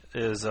movie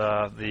is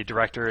the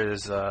director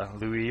is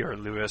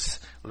Louis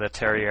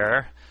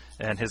Leterrier,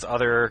 and his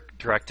other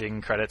directing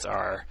credits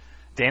are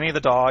Danny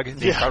the Dog,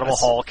 The Incredible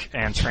Hulk,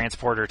 and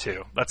Transporter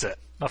 2. That's it.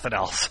 Nothing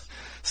else.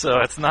 So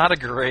it's not a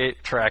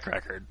great track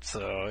record.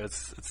 So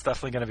it's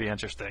definitely going to be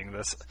interesting.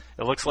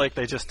 It looks like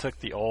they just took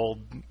the old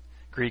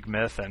Greek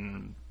myth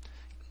and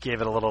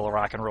gave it a little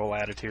rock and roll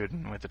attitude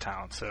and went to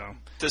town. So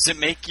does it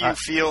make you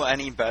feel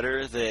any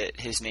better that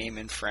his name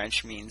in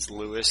French means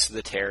Louis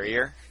the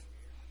Terrier?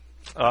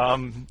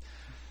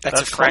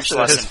 That's a French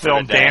lesson his for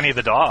film the day. Danny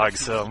the Dog.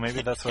 So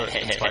maybe that's what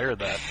inspired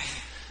that.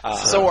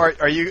 So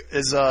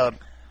is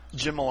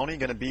Jim Maloney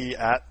going to be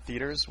at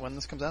theaters when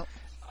this comes out?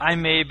 I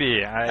may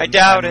be. I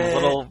doubt it.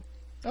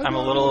 I'm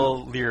a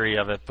little leery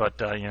of it, but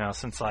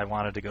since I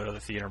wanted to go to the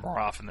theater more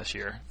often this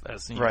year,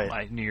 as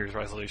my New Year's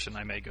resolution,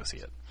 I may go see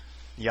it.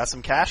 You got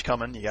some cash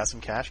coming. You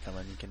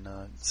can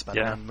spend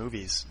it on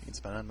movies.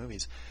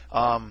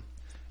 I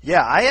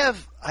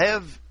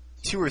have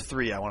 2 or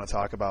 3 I want to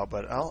talk about,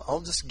 but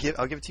I'll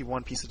give it to you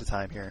one piece at a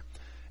time here.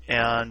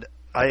 And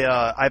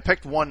I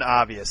picked one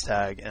obvious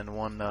tag and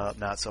one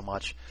not so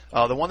much.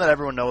 The one that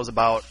everyone knows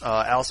about,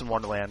 Alice in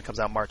Wonderland, comes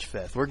out March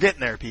 5th. We're getting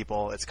there,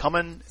 people. It's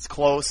coming. It's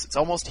close. It's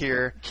almost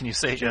here. Can you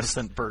say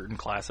instant Burton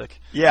classic?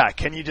 Yeah.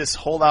 Can you just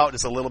hold out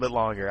just a little bit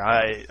longer?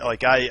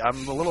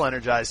 I'm a little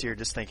energized here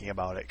just thinking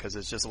about it because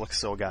it just looks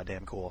so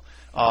goddamn cool.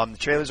 The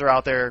trailers are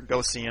out there.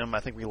 Go see them. I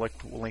think we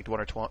linked 1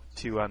 or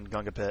 2 on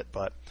Gunga Pit,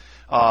 but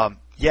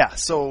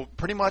so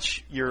pretty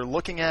much you're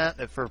looking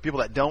at, for people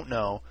that don't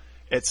know,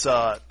 it's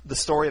the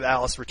story of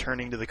Alice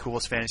returning to the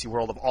coolest fantasy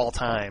world of all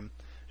time,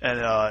 and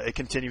it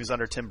continues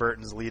under Tim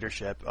Burton's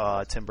leadership.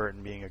 Tim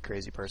Burton being a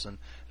crazy person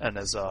and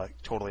is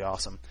totally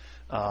awesome.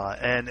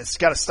 And it's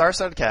got a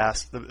star-studded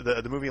cast.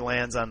 The movie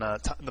lands on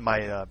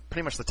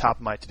pretty much the top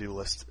of my to-do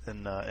list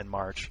in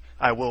March.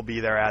 I will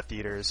be there at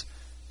theaters.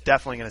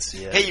 Definitely going to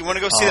see it. Hey, you want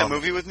to go see that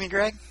movie with me,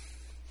 Greg?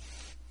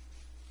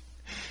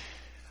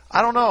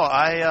 I don't know.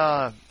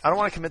 I don't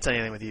want to commit to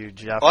anything with you,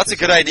 Jeff. Well, that's a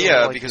good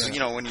idea because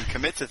when you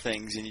commit to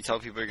things and you tell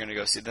people you're going to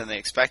go see, then they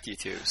expect you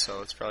to.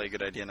 So it's probably a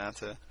good idea not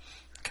to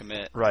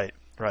commit. Right.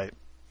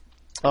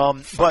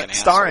 But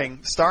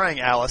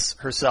starring Alice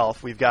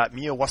herself, we've got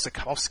Mia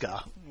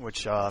Wasikowska,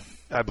 which I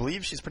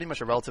believe she's pretty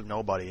much a relative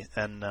nobody,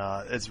 and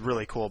it's a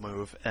really cool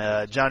move.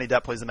 Johnny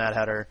Depp plays the Mad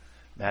Hatter.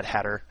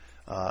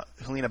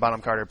 Helena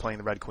Bonham Carter playing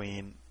the Red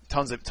Queen.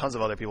 Tons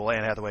of other people: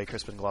 Anne Hathaway,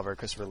 Crispin Glover,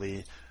 Christopher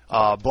Lee.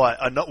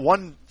 But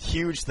one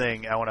huge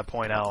thing I want to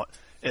point out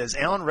is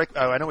Alan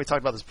Rickman. I know we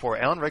talked about this before.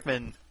 Alan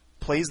Rickman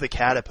plays the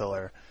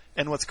caterpillar,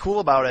 and what's cool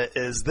about it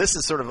is this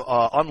is sort of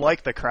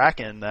unlike the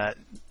Kraken that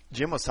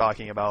Jim was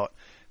talking about.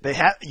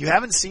 You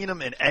haven't seen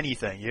him in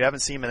anything. You haven't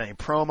seen him in any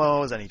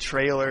promos, any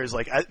trailers.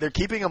 They're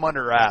keeping him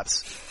under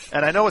wraps.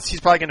 And I know he's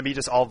probably going to be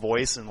just all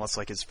voice unless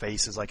his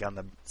face is on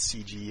the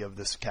CG of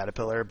this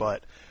caterpillar,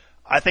 but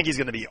I think he's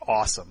going to be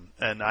awesome,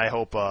 and I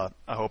hope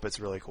it's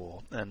really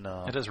cool. And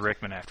it is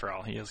Rickman after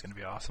all; he is going to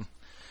be awesome.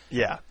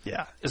 Yeah.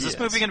 Is this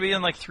movie going to be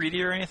in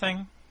 3D or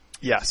anything?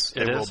 Yes,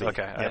 It will is? be.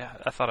 Okay.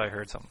 Yep. I thought I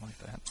heard something like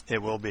that.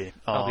 It will be.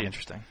 That'll be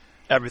interesting.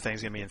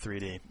 Everything's going to be in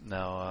 3D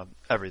now.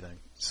 Everything.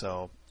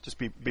 So just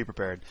be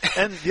prepared.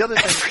 And the other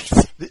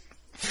thing,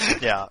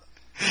 yeah,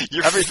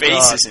 Your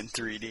face is in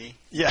 3D.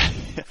 yeah.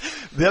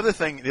 The other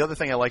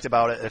thing I liked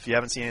about it, if you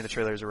haven't seen any of the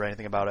trailers or read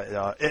anything about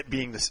it, it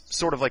being this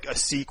sort of like a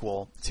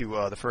sequel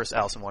to the first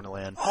Alice in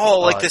Wonderland. Oh,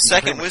 like the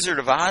second Wizard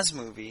of Oz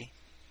movie.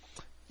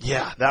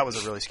 Yeah, that was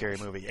a really scary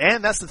movie.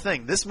 And that's the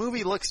thing. This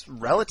movie looks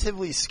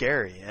relatively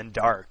scary and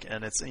dark,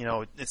 and it's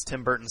it's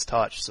Tim Burton's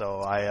touch.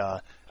 So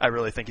I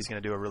really think he's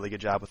going to do a really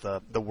good job with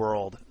the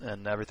world,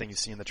 and everything you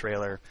see in the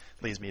trailer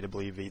leads me to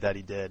believe that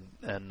he did.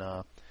 And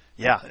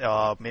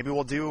maybe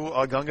we'll do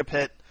a Gunga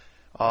Pit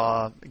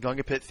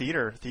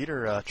theater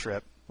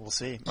trip. We'll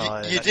see.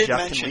 You did Jeff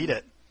mention, can lead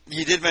it.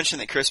 You did mention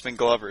that Crispin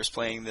Glover is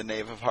playing the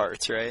Knave of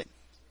Hearts, right?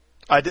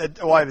 I did.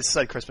 Well, I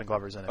said Crispin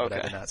Glover's in it, but I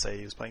Okay. did not say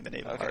he was playing the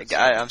Knave of Hearts.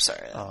 I'm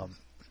sorry.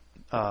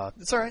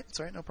 It's all right. It's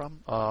all right. No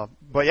problem.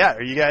 But yeah,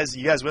 are you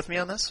guys with me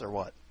on this or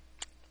what?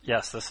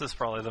 Yes, this is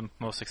probably the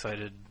most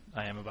excited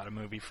I am about a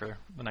movie for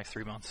the next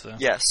 3 months. So.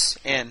 Yes,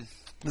 and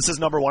This is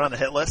number one on the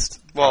hit list?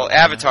 well,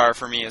 Avatar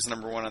for me is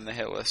number one on the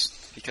hit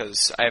list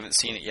because I haven't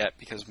seen it yet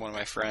because one of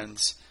my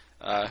friends,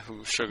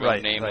 who should go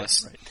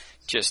nameless,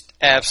 just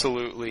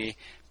absolutely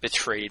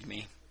betrayed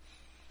me.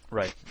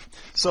 Right.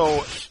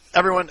 So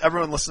everyone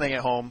listening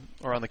at home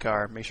or on the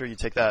car, make sure you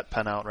take that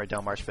pen out and write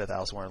down March 5th,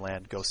 Alice in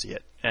Wonderland. Go see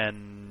it.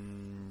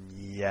 And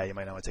yeah, you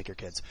might not want to take your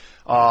kids.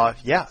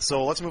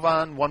 So let's move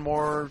on.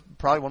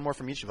 Probably one more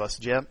from each of us.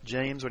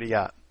 James, what do you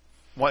got?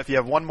 If you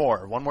have one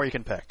more you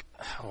can pick.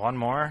 One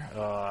more?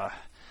 Well,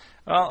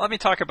 let me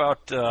talk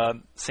about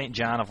St.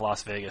 John of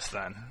Las Vegas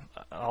then.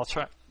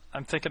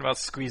 I'm thinking about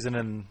squeezing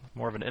in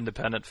more of an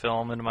independent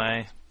film into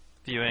my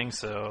viewing,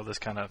 so this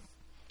kind of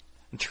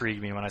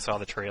intrigued me when I saw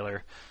the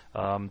trailer.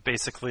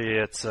 Basically,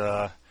 it's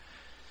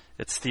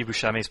Steve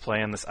Buscemi's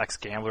playing this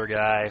ex-gambler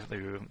guy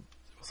who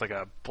was like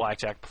a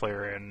blackjack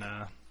player in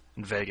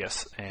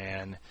Vegas,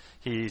 and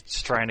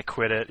he's trying to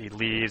quit it. He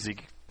leaves. He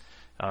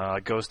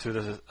goes to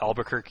the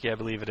Albuquerque, I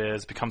believe it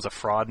is, becomes a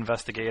fraud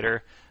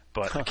investigator,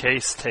 but the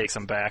case takes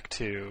him back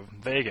to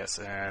Vegas,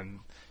 and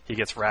he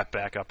gets wrapped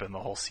back up in the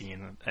whole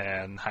scene,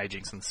 and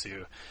hijinks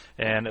ensue.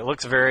 And it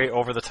looks very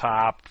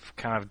over-the-top,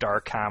 kind of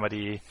dark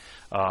comedy.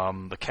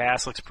 The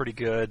cast looks pretty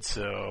good,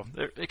 so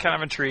it kind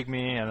of intrigued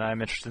me, and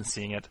I'm interested in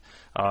seeing it.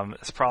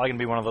 It's probably going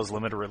to be one of those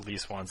limited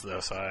release ones,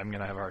 though, so I'm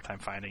going to have a hard time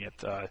finding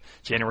it.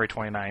 January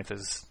 29th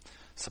is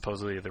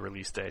supposedly the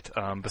release date.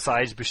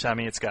 Besides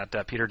Buscemi, it's got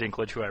Peter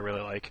Dinklage, who I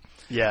really like.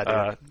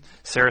 Yeah,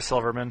 Sarah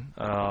Silverman,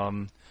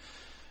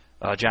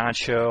 John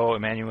Cho,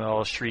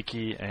 Emmanuel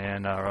Shrieky,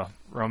 and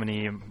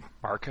Romany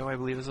Marco, I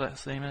believe his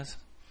name is.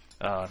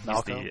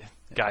 He's the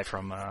guy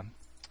from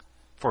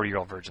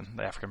 40-Year-Old Virgin,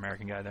 the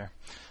African-American guy there.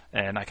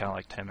 And I kind of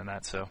liked him in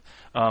that. So,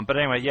 but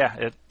anyway, yeah,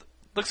 it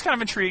looks kind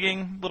of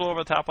intriguing, a little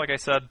over the top, like I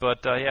said.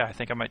 But, I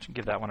think I might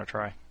give that one a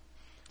try,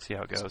 see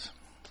how it goes.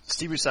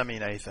 Steve Buscemi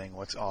in anything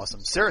looks awesome.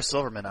 Sarah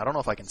Silverman, I don't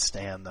know if I can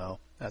stand, though.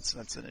 That's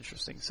an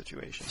interesting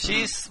situation.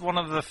 She's one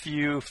of the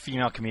few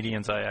female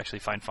comedians I actually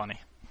find funny.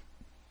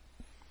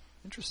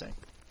 Interesting.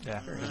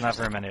 Yeah, there's not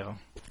very many of them.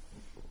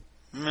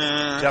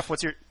 Jeff,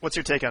 what's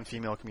your take on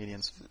female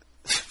comedians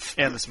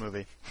and this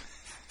movie?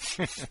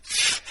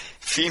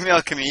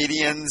 Female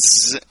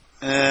comedians,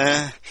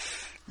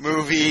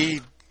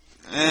 movie,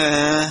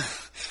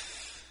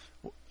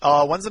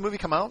 When's the movie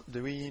come out?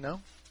 Do we know?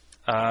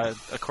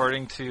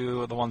 According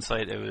to the one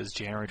site, it was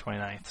January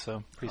 29th,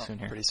 so pretty soon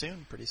here. Pretty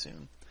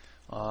soon.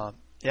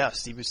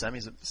 Steve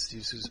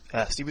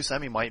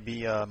Buscemi might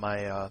be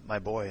my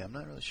boy. I'm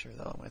not really sure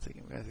though. I think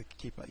I'm gonna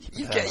keep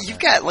You've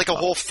got like a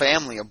whole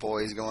family of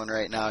boys going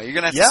right now. You're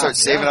gonna have to start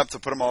saving up to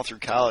put them all through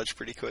college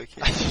pretty quick.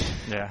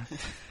 Yeah.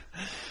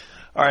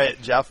 All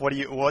right, Jeff.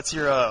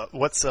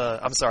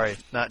 I'm sorry,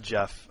 not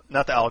Jeff,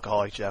 not the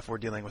alcoholic Jeff. We're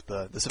dealing with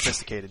the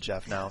sophisticated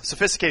Jeff now.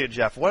 Sophisticated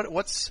Jeff.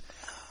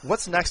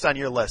 What's next on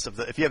your list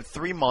if you have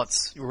 3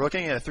 months? We're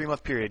looking at a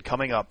 3-month period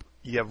coming up.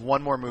 You have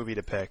one more movie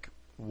to pick.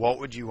 What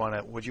would you want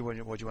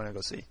to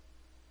go see?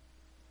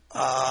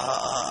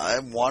 I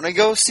want to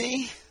go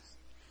see.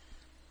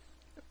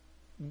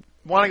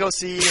 Want to go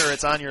see, or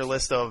it's on your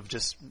list of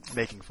just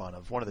making fun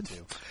of? One of the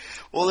two.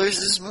 Well, there's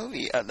this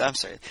movie. I'm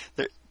sorry.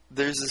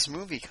 There's this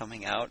movie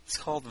coming out. It's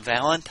called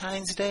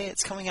Valentine's Day.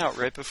 It's coming out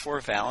right before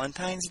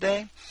Valentine's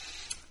Day.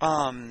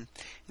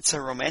 It's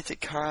a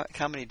romantic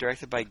comedy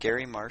directed by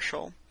Gary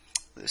Marshall.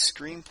 The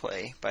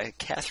screenplay by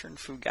Catherine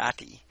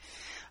Fugati.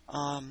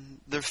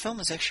 The film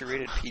is actually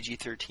rated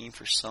PG-13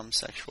 for some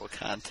sexual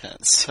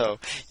content, so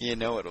you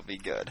know it'll be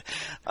good.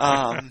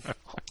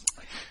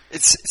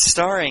 It's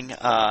starring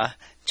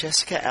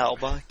Jessica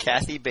Alba,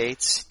 Kathy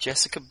Bates,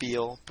 Jessica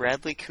Biel,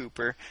 Bradley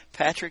Cooper,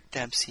 Patrick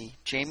Dempsey,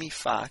 Jamie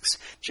Foxx,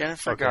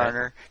 Jennifer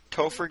Garner,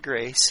 Topher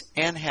Grace,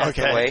 Anne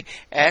Hathaway,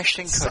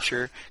 Ashton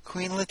Kutcher,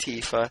 Queen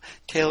Latifah,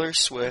 Taylor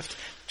Swift,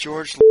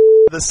 George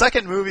the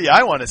second movie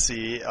I want to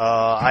see,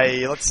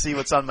 let's see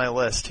what's on my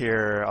list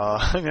here.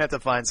 I'm gonna have to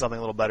find something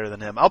a little better than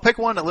him. I'll pick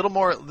one a little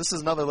more. This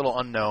is another little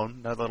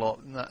unknown, not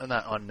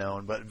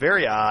unknown, but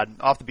very odd,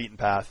 off the beaten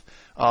path.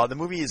 The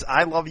movie is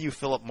I Love You,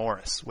 Philip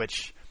Morris,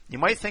 which you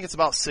might think it's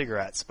about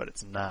cigarettes, but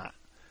it's not,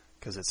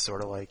 because it's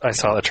sort of like. I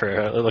saw the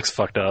trailer. It looks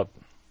fucked up.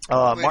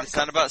 Wait, it's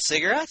not about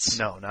cigarettes?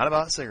 No, not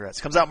about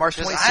cigarettes. Comes out March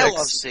 26th. I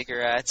love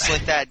cigarettes,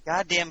 like that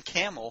goddamn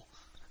Camel.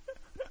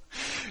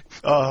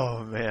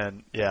 Oh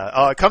man,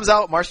 yeah. It comes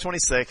out March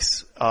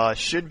 26th.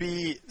 Should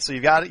be so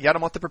you got a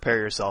month to prepare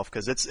yourself,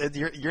 because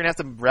you're gonna have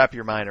to wrap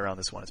your mind around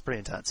this one. It's pretty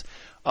intense.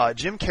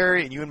 Jim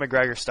Carrey and Ewan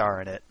McGregor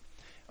star in it.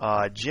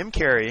 Jim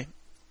Carrey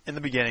in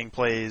the beginning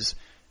plays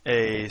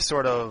a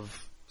sort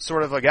of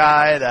a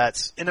guy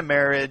that's in a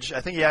marriage.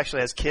 I think he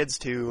actually has kids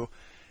too,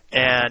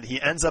 and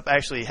he ends up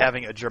actually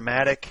having a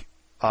dramatic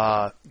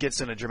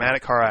gets in a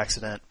dramatic car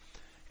accident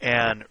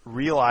and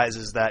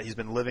realizes that he's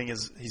been living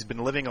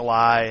a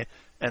lie,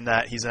 and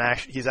that he's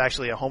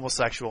actually a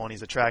homosexual, and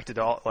he's attracted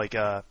to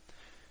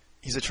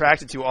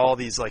all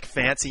these like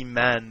fancy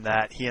men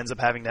that he ends up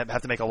having to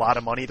have to make a lot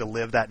of money to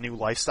live that new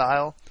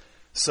lifestyle.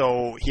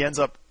 So he ends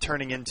up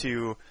turning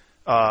into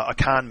a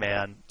con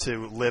man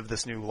to live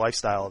this new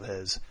lifestyle of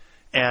his,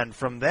 and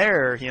from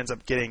there he ends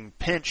up getting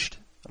pinched.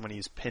 I'm going to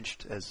use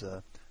pinched as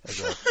a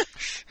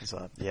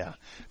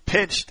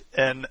pinched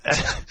and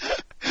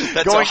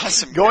That's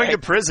awesome. Going to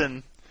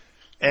prison,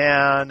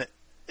 and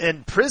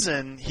in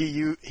prison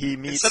he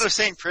meets. Instead of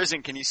saying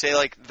prison, can you say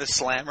like the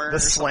slammer? The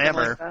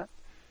slammer. Like that?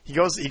 He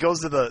goes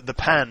to the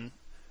pen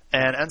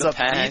and ends up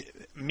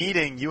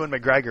meeting Ewan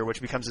McGregor,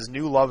 which becomes his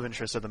new love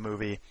interest of the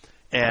movie,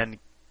 and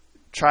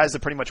tries to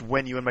pretty much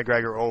win Ewan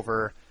McGregor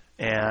over.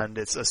 And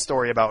it's a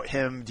story about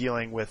him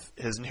dealing with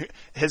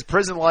his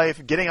prison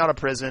life, getting out of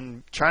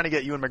prison, trying to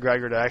get Ewan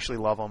McGregor to actually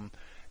love him.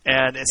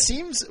 And it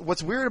seems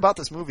what's weird about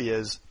this movie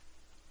is,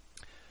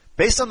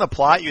 based on the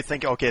plot, you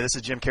think, okay, this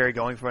is Jim Carrey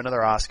going for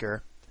another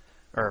Oscar,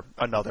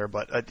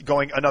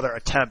 going another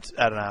attempt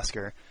at an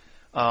Oscar.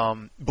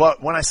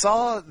 But when I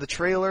saw the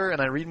trailer and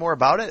I read more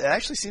about it, it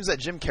actually seems that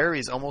Jim Carrey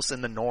is almost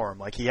in the norm.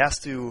 Like, he has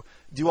to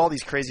do all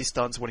these crazy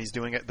stunts when he's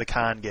doing the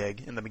con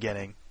gig in the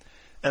beginning,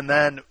 and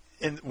then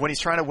when he's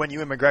trying to win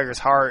Ewan McGregor's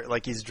heart,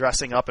 like, he's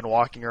dressing up and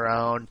walking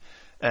around,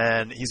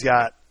 and he's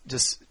got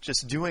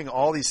just doing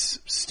all these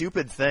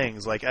stupid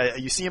things. Like,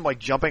 you see him like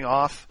jumping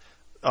off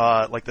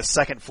like the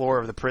second floor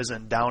of the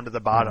prison down to the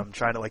bottom,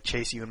 trying to like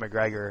chase Ewan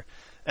McGregor,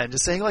 and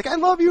just saying like, "I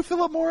love you,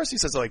 Philip Morris." He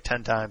says it like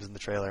 10 times in the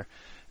trailer,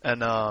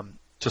 and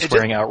just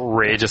wearing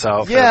outrageous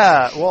outfits.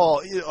 Yeah,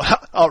 well,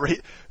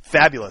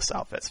 fabulous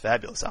outfits.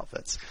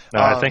 No,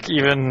 I think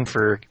even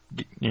for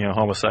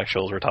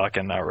homosexuals, we're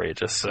talking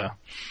outrageous. So.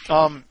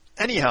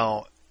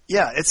 Anyhow,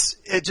 yeah,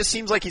 it just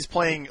seems like he's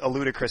playing a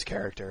ludicrous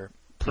character,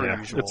 per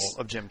usual,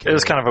 of Jim Carrey. It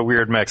was kind of a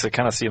weird mix. It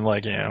kind of seemed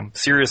like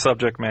serious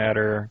subject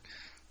matter,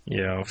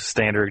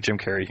 standard Jim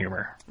Carrey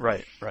humor.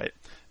 Right.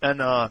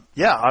 And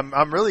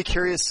I'm really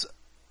curious.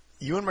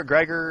 Ewan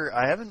McGregor,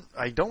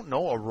 I don't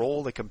know a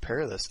role to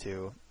compare this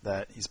to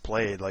that he's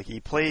played. Like, he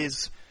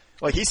plays.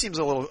 Like, he seems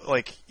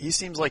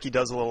like he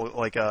does a little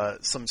like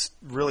some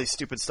really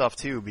stupid stuff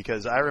too,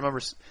 because I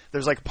remember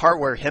there's like a part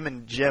where him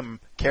and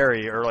Jim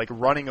Carrey are like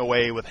running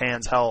away with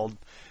hands held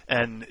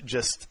and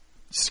just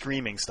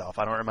screaming stuff.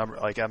 I don't remember.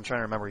 Like, I'm trying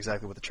to remember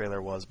exactly what the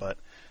trailer was, but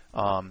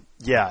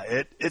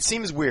it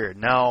seems weird.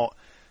 Now,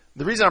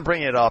 the reason I'm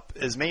bringing it up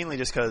is mainly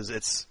just because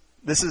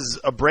this is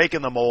a break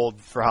in the mold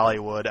for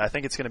Hollywood. I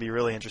think it's going to be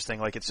really interesting.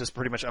 Like, it's just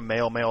pretty much a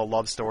male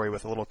love story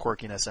with a little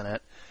quirkiness in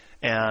it.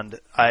 And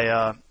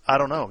I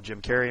don't know.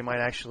 Jim Carrey might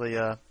actually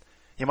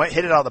he might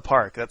hit it out of the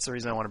park. That's the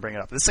reason I want to bring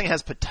it up. This thing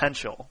has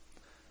potential,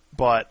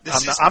 but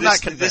I'm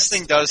not convinced. This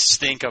thing does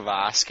stink of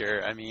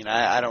Oscar. I mean,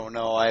 I don't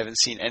know. I haven't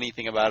seen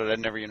anything about it. I've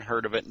never even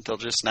heard of it until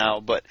just now.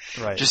 But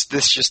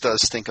this just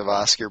does stink of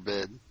Oscar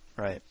bid.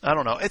 Right. I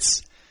don't know.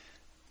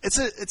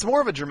 It's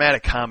more of a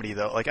dramatic comedy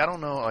though. Like, I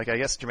don't know. Like, I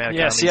guess dramatic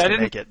comedy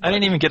make it. I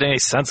didn't even get any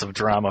sense of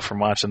drama from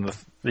watching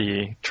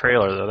the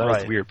trailer though. That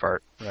was the weird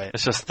part. Right.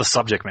 It's just the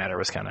subject matter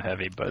was kind of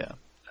heavy, but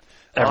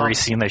every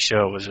scene they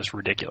show was just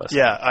ridiculous.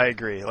 Yeah, I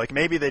agree. Like,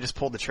 maybe they just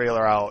pulled the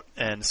trailer out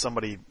and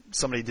somebody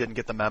didn't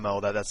get the memo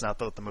that that's not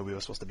what the movie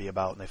was supposed to be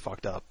about, and they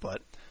fucked up.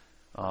 But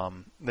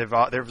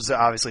there's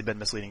obviously been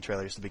misleading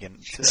trailers to begin.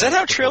 Is that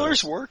how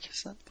trailers work?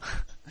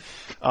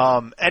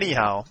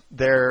 Anyhow,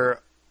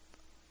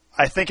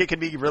 I think it could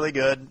be really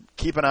good.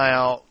 Keep an eye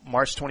out.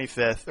 March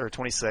 25th or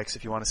 26th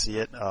if you want to see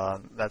it.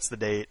 That's the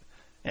date.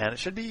 And it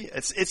should be.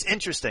 It's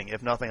interesting,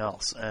 if nothing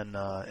else, and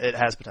it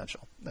has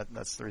potential.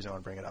 That's the reason I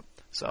want to bring it up.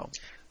 So,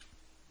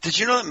 did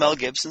you know that Mel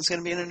Gibson's going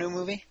to be in a new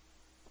movie?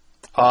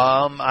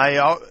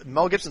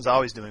 Mel Gibson's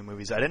always doing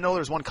movies. I didn't know there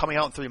was one coming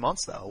out in 3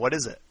 months though. What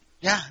is it?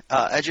 Yeah,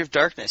 Edge of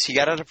Darkness. He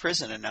got out of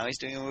prison and now he's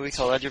doing a movie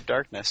called Edge of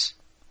Darkness.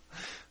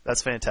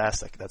 That's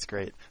fantastic. That's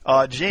great.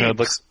 James, it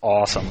looks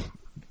awesome.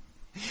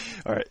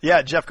 All right,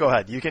 yeah, Jeff, go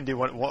ahead. You can do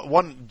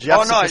one. Jeff.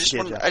 Oh no, I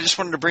just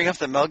wanted to bring up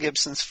that Mel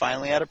Gibson's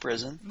finally out of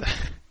prison.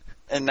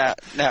 and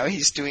now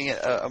he's doing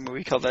a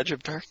movie called Edge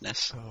of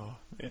Darkness. Oh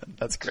man,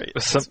 that's great.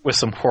 With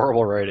some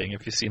horrible writing,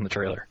 if you've seen the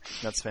trailer.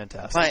 That's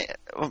fantastic.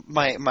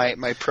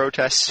 My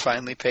protests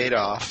finally paid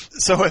off.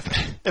 So if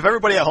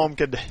everybody at home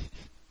could,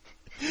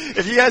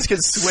 if you guys could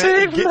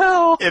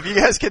if you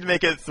guys could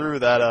make it through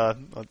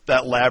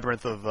that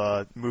labyrinth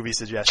of movie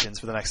suggestions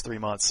for the next 3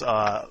 months,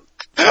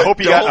 I hope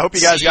you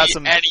guys got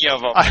some. Any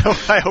of them.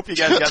 I hope you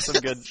guys got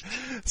some good.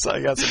 So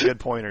I got some good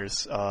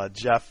pointers.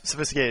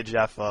 Sophisticated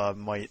Jeff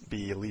might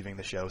be leaving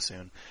the show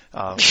soon.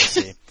 We'll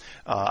see.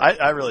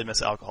 I really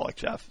miss Alcoholic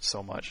Jeff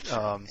so much.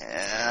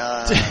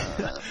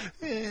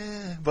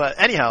 But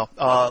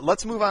anyhow,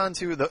 let's move on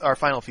to our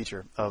final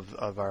feature of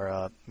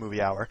our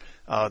movie hour,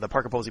 the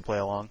Parker Posey play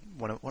along.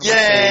 One of my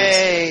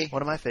faves.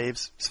 One of my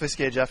faves.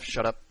 Sophisticated Jeff,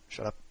 shut up.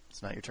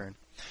 It's not your turn.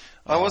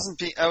 I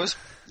was.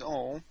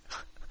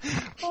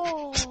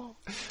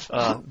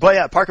 But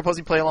yeah, Parker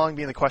Posey play along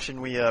being the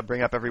question we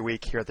bring up every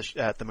week here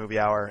at the movie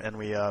hour, and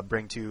we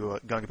bring to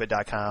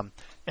gungapit.com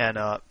and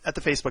at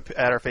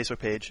our Facebook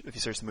page. If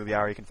you search the movie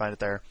hour, you can find it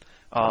there.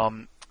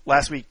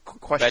 Last week's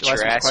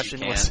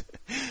question was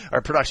our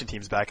production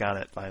team's back on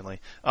it finally.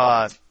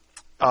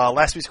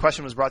 Last week's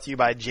question was brought to you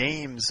by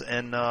James,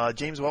 and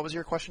James, what was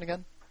your question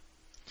again?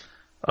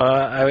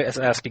 I was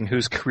asking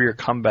whose career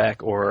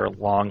comeback or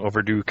long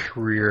overdue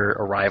career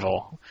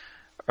arrival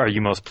are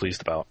you most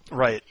pleased about?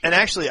 Right. And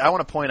actually, I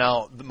want to point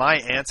out my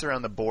answer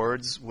on the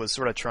boards was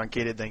sort of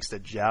truncated thanks to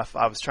Jeff.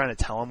 I was trying to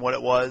tell him what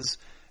it was,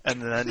 and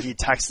then he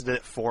texted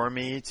it for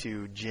me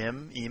to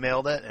Jim,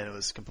 emailed it, and it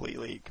was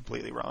completely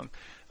wrong.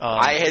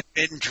 I had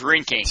been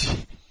drinking.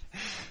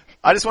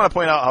 I just want to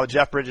point out how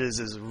Jeff Bridges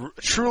is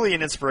truly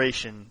an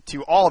inspiration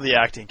to all the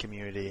acting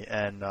community,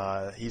 and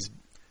he's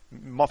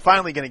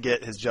finally going to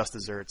get his just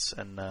desserts.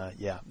 And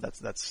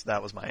that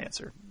was my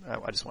answer.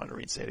 I just wanted to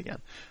reinstate it again.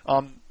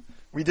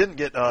 We didn't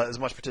get as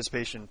much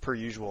participation per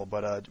usual,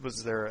 but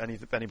was there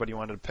anybody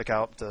wanted to pick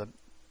out to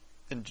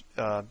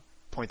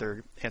point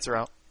their answer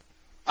out?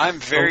 I'm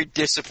very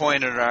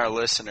disappointed in our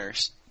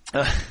listeners.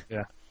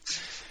 Yeah.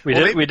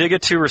 We did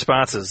get 2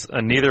 responses,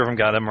 and neither of them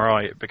got them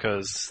right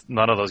because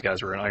none of those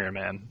guys were in Iron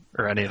Man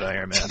or any of the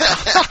Iron Man.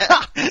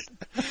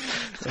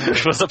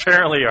 Which was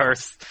apparently our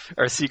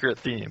secret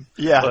theme.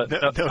 Yeah, but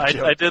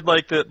I did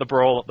like the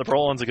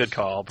Brolin's a good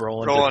call.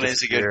 Brolin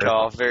is a good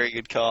call, very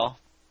good call.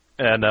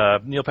 And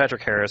Neil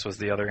Patrick Harris was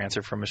the other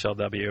answer from Michelle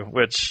W.,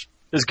 which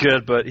is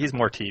good, but he's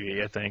more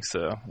TV, I think.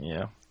 So,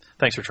 yeah.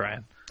 Thanks for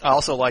trying. I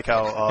also like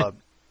how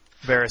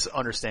Varys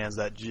understands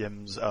that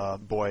Jim's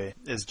boy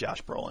is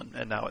Josh Brolin,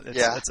 and now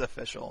it's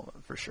official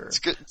for sure. It's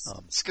good.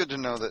 It's good to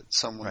know that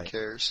someone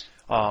cares.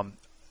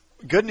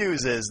 Good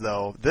news is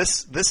though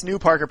this new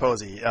Parker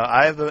Posey.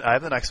 I have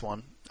the next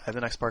one. I have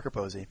the next Parker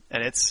Posey,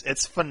 and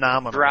it's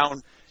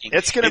phenomenal.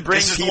 It's going to bring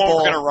this is people. The one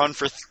we're going to run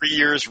for 3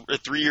 years.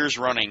 3 years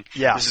running.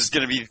 Yeah. This is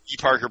going to be the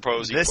Parker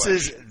Posey. This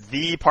is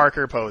the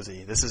Parker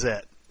Posey. This is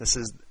it. This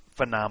is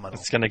phenomenal.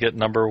 It's going to get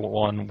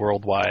 #1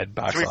 worldwide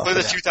box office. Can we play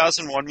the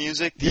 2001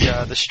 music?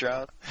 The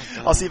Stroud.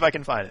 I'll see if I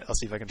can find it.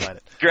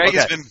 Greg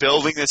has been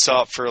building this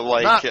up for at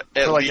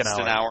least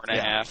an hour and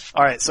a half.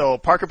 All right. So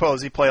Parker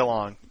Posey, play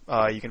along.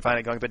 You can find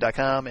it at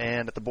gungapit.com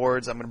and at the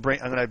boards. I'm going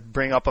to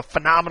bring up a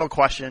phenomenal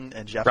question,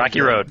 and Jeff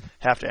Rocky Road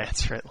have to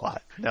answer it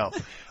live. No.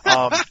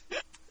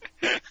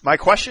 My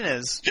question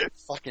is,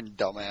 fucking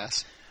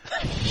dumbass.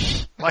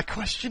 My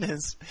question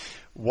is,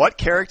 what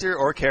character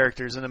or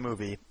characters in a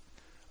movie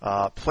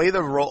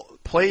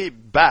play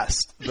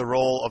best the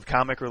role of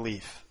comic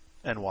relief,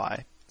 and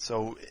why?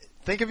 So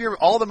think of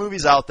all the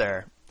movies out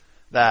there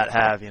that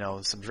have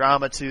some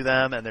drama to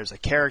them, and there's a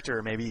character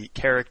or maybe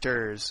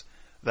characters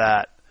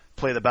that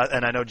play the best.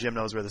 And I know Jim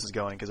knows where this is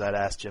going because I'd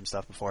asked Jim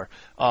stuff before.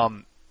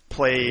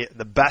 Play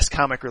the best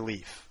comic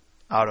relief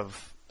out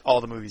of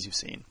all the movies you've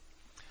seen.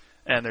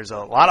 And there's a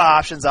lot of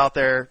options out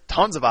there,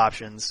 tons of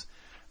options.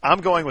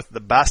 I'm going with the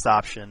best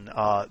option.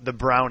 The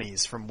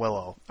brownies from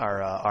Willow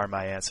are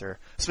my answer.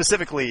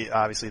 Specifically,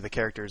 obviously, the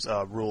characters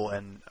Rule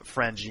and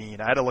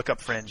Frangine. I had to look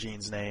up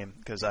Frangine's name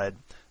because I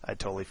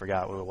totally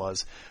forgot who it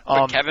was.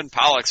 But Kevin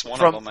Pollak's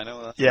one of them. I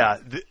know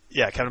that.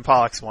 Yeah, Kevin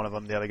Pollak's one of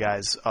them. The other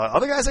guys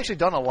actually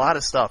done a lot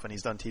of stuff, and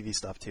he's done TV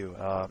stuff too.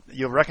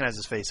 You'll recognize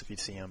his face if you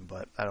see him,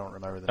 but I don't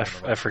remember the name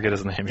of it. I forget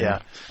his name. Yeah,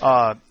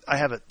 I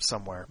have it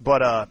somewhere,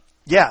 but.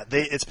 Yeah,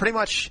 it's pretty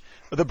much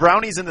the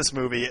brownies in this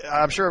movie.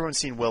 I'm sure everyone's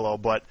seen Willow,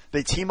 but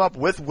they team up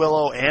with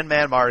Willow and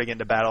Man Mardigan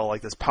to battle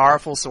like this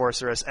powerful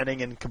sorceress, ending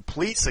in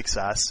complete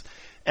success.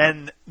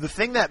 And the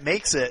thing that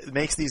makes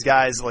these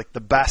guys like the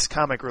best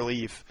comic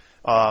relief,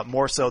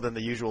 more so than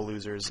the usual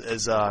losers,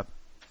 is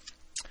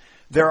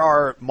there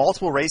are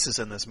multiple races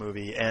in this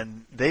movie,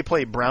 and they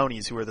play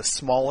brownies, who are the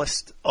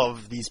smallest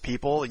of these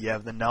people. You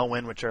have the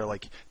Nelwyn, which are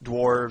like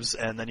dwarves,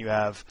 and then you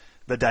have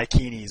the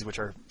Daikinis, which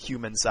are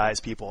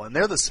human-sized people, and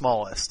they're the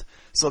smallest.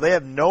 So they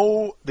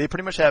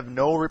pretty much have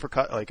no don't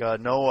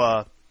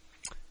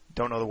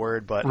know the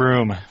word, but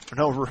room.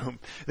 No room.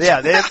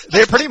 Yeah,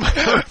 they pretty much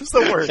what's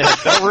the word?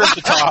 No room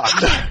to talk.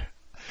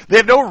 They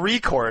have no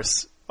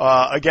recourse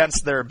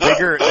against their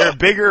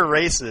bigger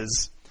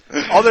races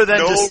other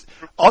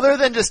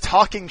than just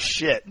talking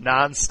shit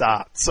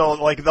nonstop. So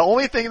like the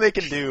only thing they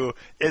can do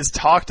is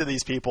talk to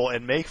these people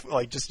and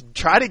just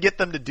try to get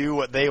them to do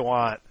what they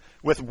want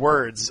with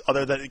words,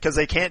 other than because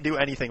they can't do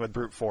anything with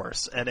brute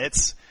force. And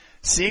it's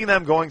seeing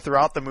them going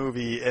throughout the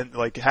movie and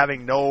like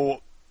having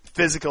no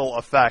physical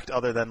effect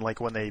other than like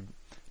when they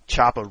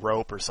chop a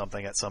rope or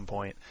something at some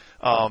point.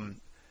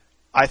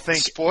 I think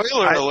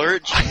spoiler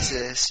alert,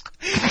 Jesus.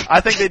 I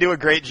think they do a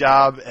great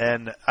job,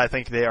 and I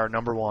think they are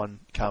number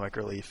one comic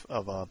relief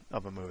of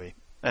a movie.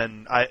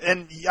 And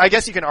I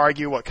guess you can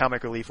argue what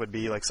comic relief would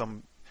be, like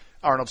some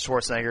Arnold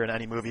Schwarzenegger in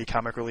any movie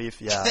comic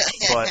relief, yeah.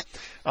 But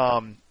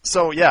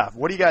so yeah,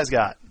 what do you guys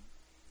got?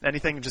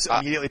 Anything just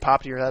immediately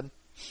popped to your head?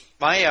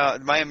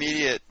 My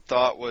immediate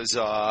thought was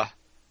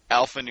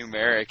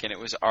alphanumeric, and it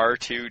was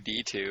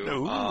R2D2.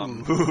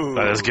 Ooh.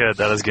 That is good.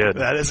 That is good.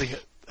 That is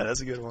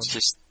a good one.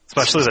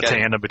 Especially the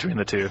tandem between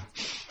the two.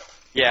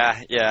 Yeah.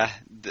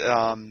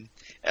 The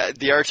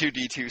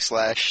R2D2 /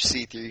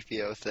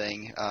 C3PO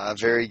thing,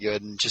 very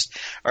good, and just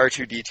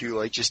R2D2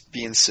 like just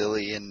being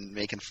silly and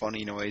making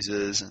funny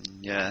noises,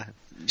 and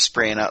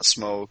spraying out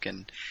smoke,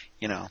 and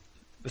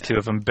the two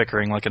of them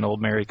bickering like an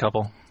old married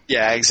couple.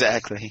 Yeah,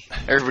 exactly.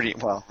 Everybody,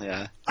 well,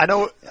 yeah. I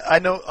know.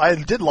 I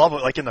did love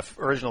it. Like in the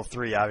original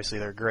three, obviously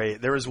they're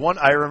great. There was one.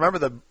 I remember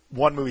the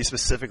one movie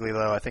specifically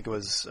though. I think it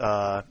was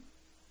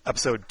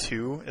Episode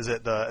 2. Is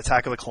it the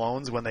Attack of the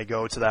Clones when they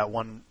go to that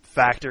one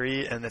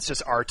factory and it's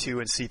just R2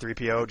 and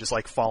C3PO just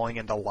like falling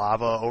into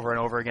lava over and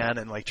over again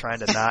and like trying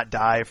to not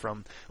die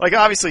from like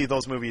obviously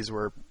those movies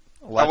were.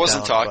 I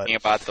wasn't talking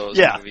about those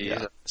movies.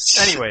 Yeah.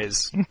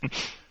 Anyways.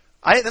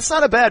 That's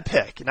not a bad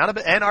pick. And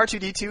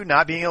R2D2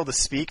 not being able to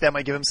speak, that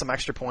might give him some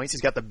extra points. He's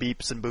got the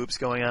beeps and boops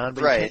going on.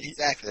 But right,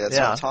 exactly. That's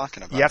what I'm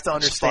talking about. You have to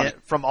understand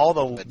from all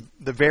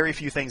the very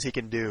few things he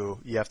can do.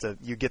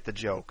 You get the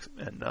joke,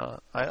 and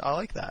I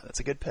like that. That's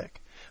a good pick.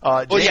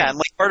 Well, yeah, and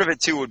like part of it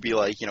too would be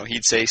like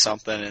he'd say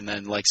something, and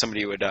then like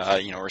somebody would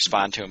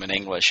respond to him in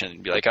English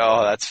and be like,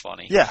 "Oh, that's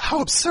funny." Yeah,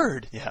 how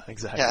absurd. Yeah,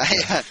 exactly.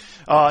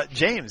 Yeah.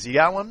 James, you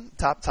got one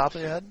top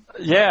of your head?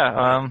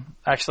 Yeah.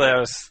 Actually, I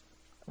was.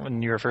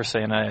 When you were first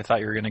saying that, I thought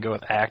you were going to go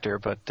with actor,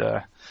 but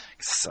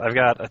I've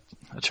got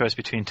a choice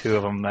between two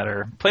of them that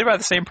are played by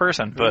the same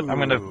person. But I'm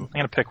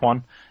gonna pick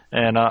one,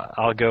 and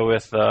I'll go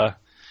with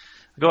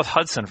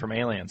Hudson from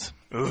Aliens.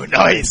 Ooh,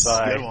 nice.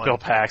 By Bill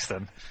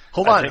Paxton.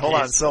 Hold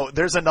on. So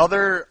there's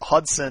another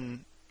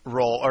Hudson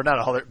role, or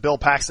not a Bill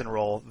Paxton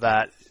role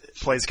that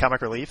plays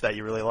comic relief that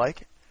you really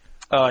like.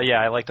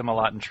 Yeah, I liked him a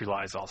lot in True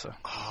Lies also.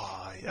 Oh,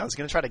 I was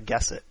going to try to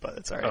guess it, but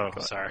it's all right.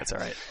 Oh, sorry. It's all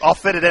right. I'll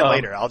fit it in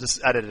later. I'll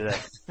just edit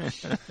it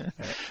in.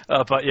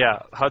 But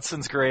yeah,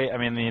 Hudson's great. I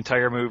mean, the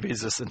entire movie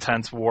is this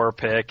intense war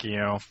pick,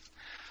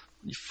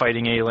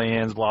 fighting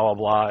aliens, blah, blah,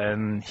 blah,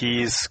 and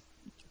he's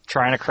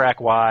trying to crack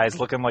wise,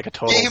 looking like a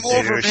total Game douche.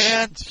 over,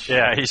 man.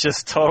 Yeah, he's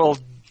just total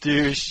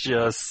douche,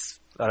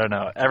 I don't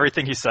know.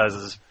 Everything he says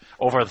is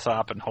over the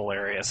top and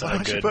hilarious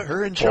and a good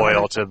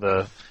foil to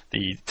the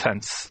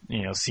tense,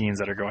 scenes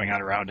that are going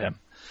on around him.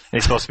 And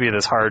he's supposed to be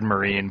this hard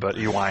Marine, but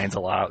he whines a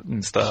lot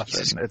and stuff,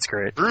 and it's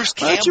great. Bruce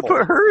Campbell. Why don't you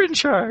put her in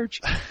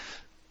charge?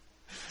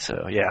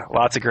 So, yeah,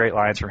 lots of great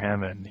lines from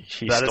him, and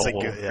he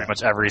stole pretty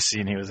much every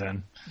scene he was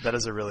in. That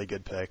is a really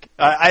good pick.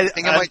 I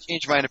think I might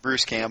change mine to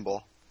Bruce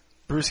Campball.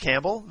 Bruce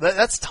Campbell?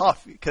 That's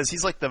tough, because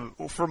he's like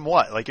from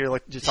what? Like, you're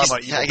talking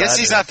about... I guess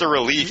he's not the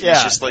relief,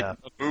 he's just like a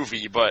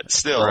movie, but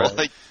still,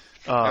 right.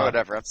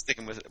 Whatever. I'm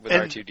sticking with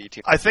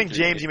R2D2. I think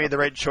James, you made the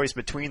right choice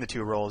between the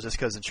two roles, just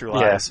because in True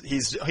Lies,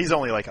 he's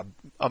only like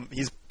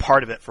he's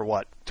part of it for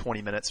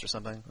 20 minutes or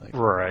something. Like,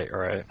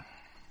 right.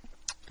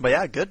 But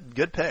yeah,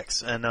 good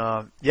picks, and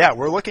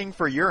we're looking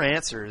for your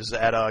answers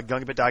at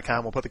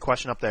gungabit.com. We'll put the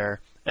question up there,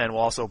 and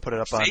we'll also put it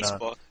up on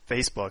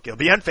Facebook. It'll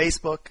be on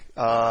Facebook.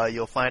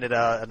 You'll find it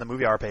on the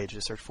Movie Hour page.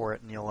 Just search for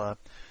it, and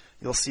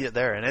you'll see it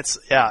there. And it's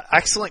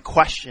excellent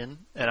question,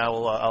 and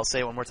I'll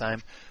say it one more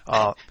time.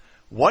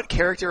 What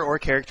character or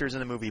characters in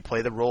the movie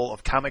play the role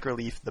of comic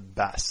relief the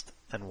best,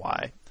 and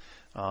why?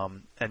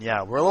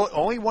 We're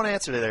only one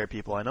answer there,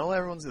 people. I know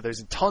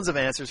there's tons of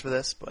answers for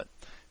this, but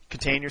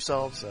contain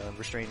yourselves,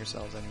 restrain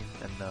yourselves.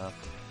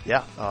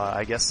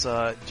 I guess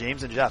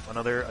James and Jeff,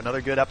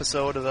 another good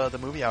episode of the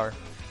Movie Hour.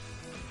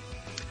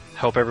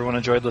 Hope everyone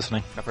enjoyed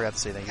listening. I forgot to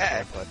say thank you for the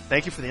input.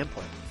 Thank you for the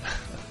input.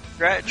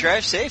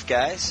 Drive safe,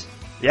 guys.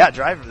 Yeah,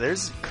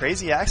 there's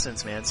crazy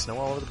accidents, man. Snow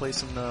all over the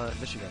place in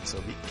Michigan,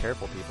 so be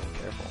careful, people.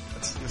 Careful.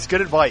 It's good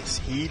advice.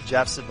 Heed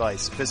Jeff's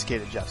advice.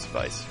 Sophisticated Jeff's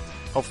advice.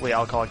 Hopefully,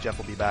 Alcoholic Jeff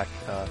will be back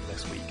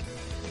next week.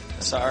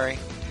 Sorry.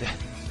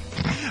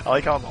 I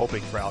like how I'm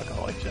hoping for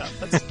Alcoholic Jeff.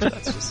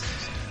 That's just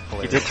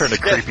hilarious. He did turn to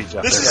creepy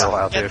Jeff there for a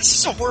while, too. This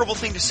is a horrible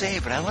thing to say,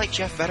 but I like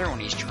Jeff better when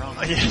he's drunk.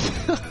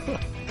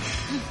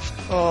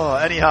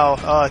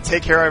 Anyhow,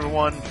 take care,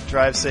 everyone.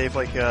 Drive safe,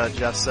 like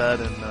Jeff said,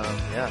 and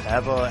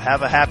have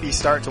a happy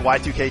start to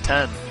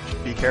Y2K10.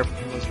 Be careful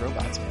from those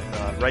robots,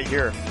 man. Right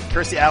here,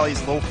 Kirstie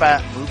Alley's Low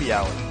Fat Movie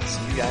Hour.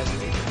 See you guys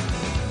later.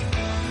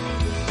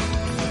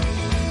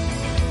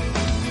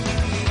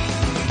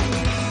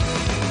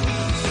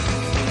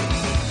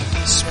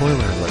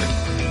 Spoiler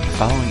alert.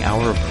 following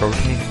hour of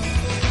programming...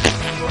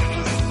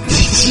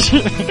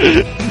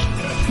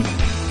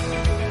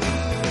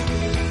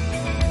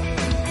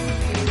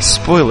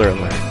 Spoiler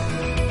alert.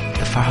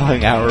 The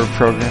following hour of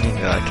programming...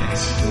 Okay.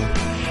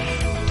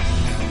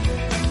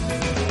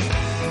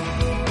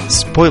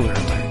 Spoiler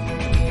alert.